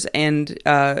 3 years. And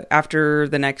after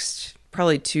the next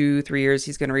probably 2-3 years,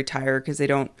 he's going to retire, because they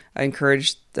don't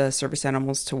encourage the service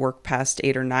animals to work past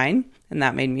 8 or 9. And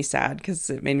that made me sad, because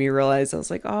it made me realize, I was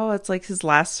like, oh, it's like his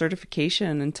last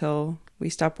certification until we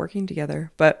stop working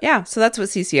together. But yeah, so that's what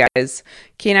CCI is.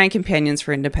 Canine Companions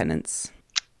for Independence.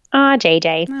 Aw,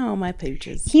 JJ. Oh, my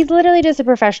pooches. He's literally just a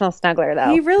professional snuggler,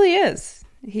 though. He really is.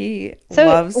 He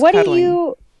loves cuddling. Do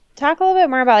you talk a little bit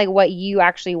more about like what you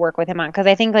actually work with him on? Because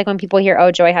I think like when people hear,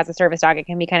 oh, Joy has a service dog, it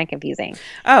can be kind of confusing.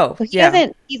 Oh, so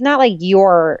he's not like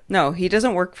your... No, he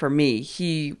doesn't work for me.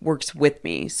 He works with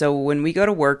me. So when we go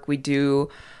to work, we do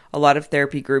a lot of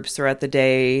therapy groups throughout the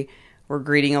day. We're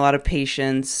greeting a lot of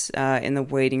patients in the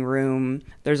waiting room.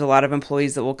 There's a lot of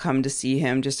employees that will come to see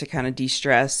him just to kind of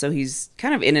de-stress. So he's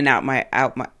kind of in and out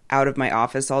of my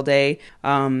office all day.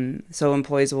 So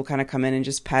employees will kind of come in and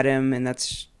just pet him, and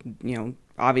that's,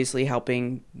 obviously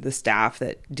helping the staff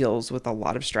that deals with a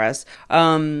lot of stress.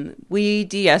 We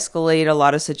de-escalate a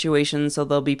lot of situations. So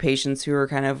there'll be patients who are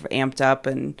kind of amped up,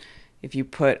 and if you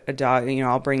put a dog,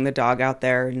 I'll bring the dog out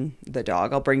there, and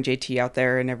I'll bring JT out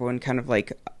there, and everyone kind of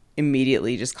like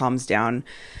immediately just calms down.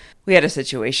 We had a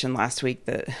situation last week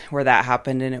where that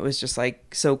happened, and it was just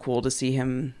like so cool to see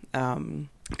him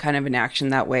kind of in action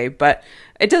that way. But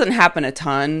it doesn't happen a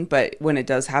ton, but when it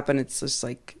does happen, it's just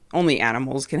like only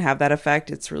animals can have that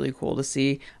effect. It's really cool to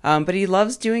see. But he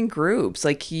loves doing groups.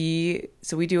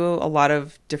 So we do a lot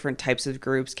of different types of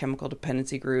groups, chemical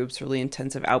dependency groups, really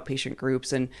intensive outpatient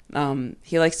groups. And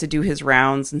he likes to do his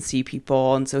rounds and see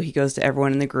people. And so he goes to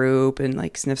everyone in the group and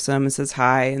like sniffs them and says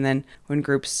hi. And then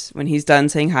when he's done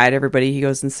saying hi to everybody, he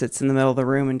goes and sits in the middle of the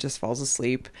room and just falls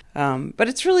asleep. But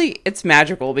it's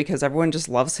magical because everyone just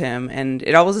loves him. And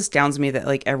it always astounds me that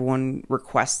like everyone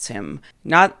requests him.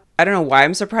 I don't know why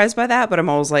I'm surprised by that, but I'm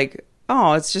always like,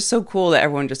 oh, it's just so cool that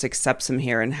everyone just accepts him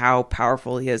here and how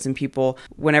powerful he is. And people,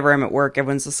 whenever I'm at work,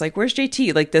 everyone's just like, where's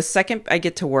JT? Like the second I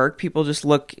get to work, people just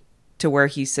look to where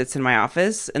he sits in my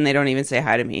office and they don't even say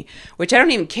hi to me, which I don't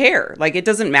even care. Like it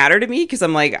doesn't matter to me because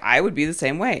I'm like, I would be the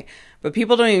same way. But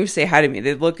people don't even say hi to me.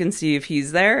 They look and see if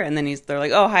he's there and then they're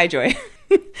like, oh, hi, Joy.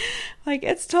 Like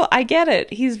I get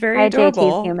it. He's very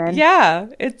adorable. Human. Yeah,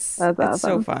 it's awesome.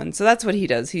 so fun. So that's what he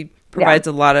does. He provides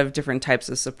a lot of different types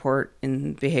of support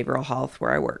in behavioral health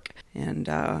where I work. And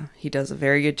he does a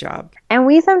very good job. And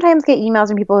we sometimes get emails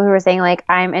from people who are saying like,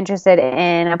 I'm interested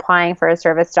in applying for a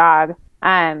service dog.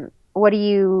 What do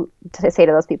you say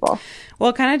to those people?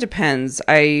 Well, it kind of depends.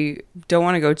 I don't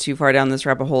want to go too far down this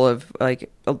rabbit hole of like,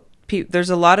 there's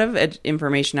a lot of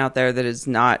information out there that is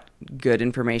not good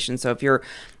information. So if you're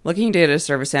looking to get a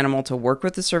service animal to work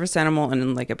with the service animal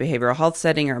in like a behavioral health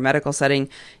setting or a medical setting,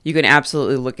 you can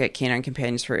absolutely look at Canine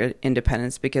Companions for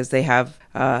Independence because they have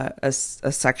a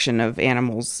section of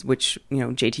animals, which,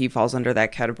 JT falls under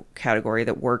that category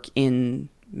that work in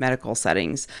medical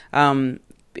settings.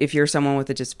 If you're someone with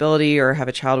a disability or have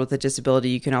a child with a disability,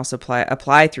 you can also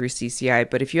apply through CCI.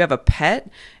 But if you have a pet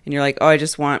and you're like, oh, I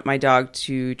just want my dog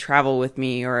to travel with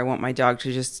me or I want my dog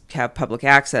to just have public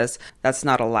access, that's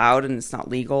not allowed and it's not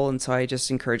legal. And so I just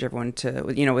encourage everyone to,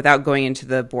 without going into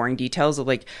the boring details of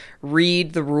like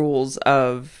read the rules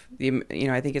of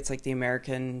I think it's like the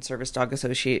American Service Dog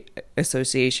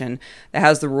Association that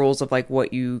has the rules of like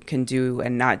what you can do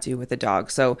and not do with a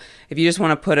dog. So if you just want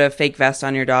to put a fake vest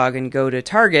on your dog and go to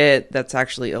Target, that's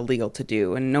actually illegal to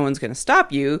do. And no one's going to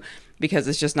stop you because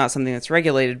it's just not something that's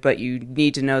regulated, but you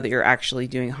need to know that you're actually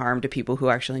doing harm to people who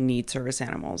actually need service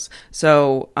animals.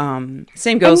 So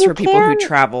same goes for people who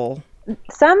travel.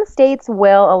 Some states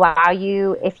will allow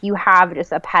you, if you have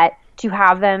just a pet, to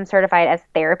have them certified as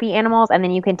therapy animals, and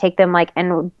then you can take them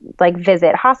and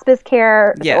visit hospice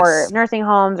care or nursing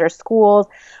homes or schools.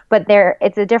 But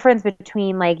it's a difference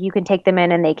between you can take them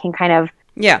in and they can kind of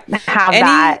have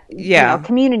that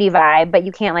community vibe, but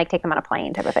you can't take them on a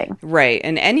plane type of thing. Right.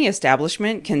 And any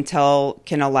establishment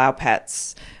can allow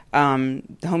pets.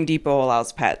 Home Depot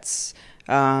allows pets.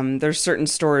 There's certain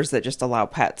stores that just allow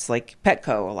pets, like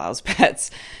Petco allows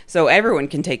pets. So everyone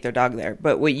can take their dog there.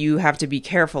 But what you have to be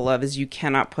careful of is you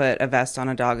cannot put a vest on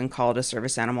a dog and call it a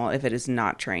service animal if it is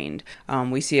not trained.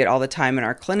 We see it all the time in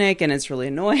our clinic, and it's really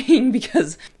annoying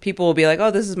because people will be like,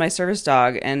 oh, this is my service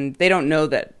dog. And they don't know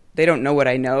that. They don't know what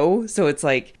I know. So it's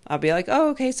like, I'll be like,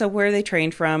 oh, okay, so where are they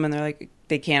trained from? And they're like,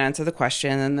 they can't answer the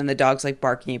question. And then the dog's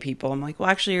barking at people. I'm like, well,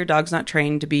 actually, your dog's not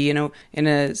trained to be in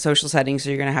a social setting, so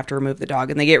you're going to have to remove the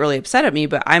dog. And they get really upset at me,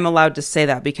 but I'm allowed to say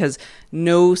that because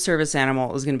no service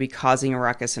animal is going to be causing a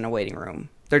ruckus in a waiting room.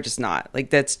 They're just not.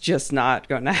 That's just not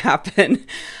going to happen.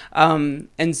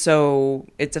 And so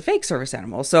it's a fake service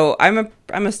animal. So I'm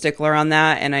a stickler on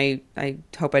that, and I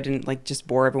hope I didn't just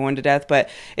bore everyone to death, but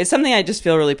it's something I just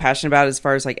feel really passionate about as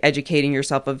far as educating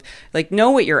yourself of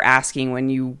know what you're asking when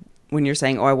you're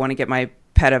saying, oh, I want to get my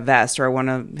pet a vest or I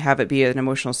want to have it be an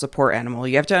emotional support animal.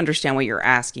 You have to understand what you're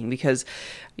asking because,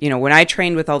 when I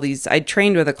trained with I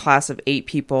trained with a class of 8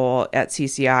 people at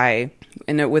CCI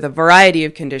and with a variety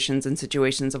of conditions and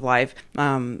situations of life,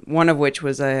 one of which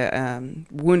was a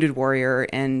wounded warrior.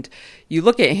 And you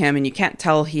look at him and you can't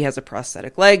tell he has a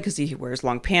prosthetic leg because he wears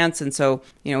long pants. And so,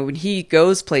 when he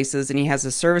goes places and he has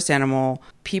a service animal,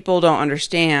 people don't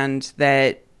understand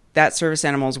that service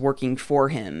animal is working for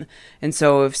him. And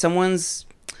so if someone's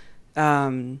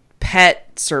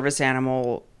pet service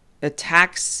animal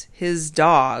attacks his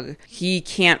dog, he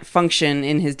can't function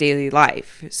in his daily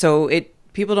life. So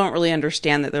people don't really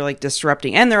understand that they're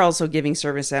disrupting, and they're also giving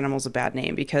service animals a bad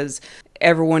name because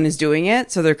everyone is doing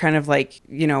it. So they're kind of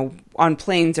on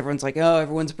planes, everyone's like, oh,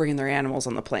 everyone's bringing their animals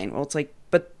on the plane. Well, it's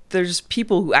but there's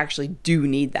people who actually do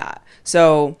need that.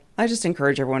 So I just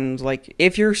encourage everyone,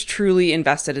 if you're truly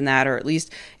invested in that, or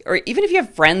even if you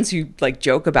have friends who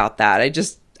joke about that,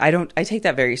 I take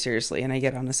that very seriously, and I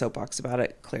get on a soapbox about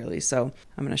it clearly. So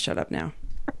I'm going to shut up now.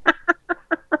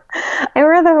 I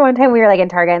remember the one time we were in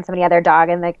Target and somebody had their dog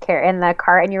in the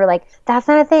cart, and you were like, "That's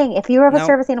not a thing. If you have a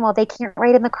service animal, they can't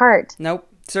ride in the cart." Nope.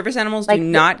 Service animals Like do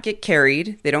not get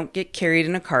carried. They don't get carried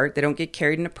in a cart. They don't get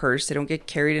carried in a purse. They don't get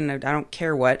carried in a, I don't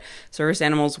care what. Service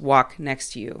animals walk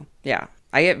next to you. Yeah.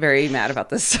 I get very mad about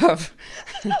this stuff.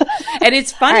 And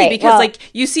it's funny because like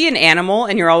you see an animal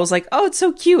and you're always like, oh, it's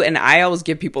so cute. And I always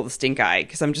give people the stink eye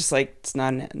because I'm just like, it's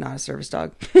not a service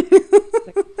dog.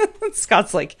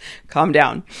 Scott's like, calm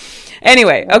down.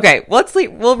 Anyway, okay,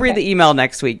 we'll read the email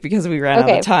next week because we ran out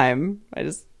of time. I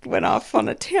just went off on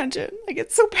a tangent. I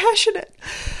get so passionate.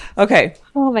 Okay.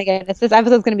 Oh my goodness. This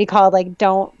episode's going to be called like,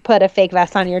 don't put a fake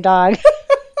vest on your dog.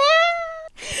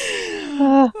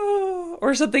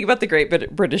 Or something about the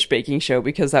Great British Baking Show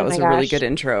because that was a really good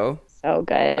intro. So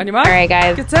good. On your mark. All right,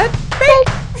 guys. Get set. Bake.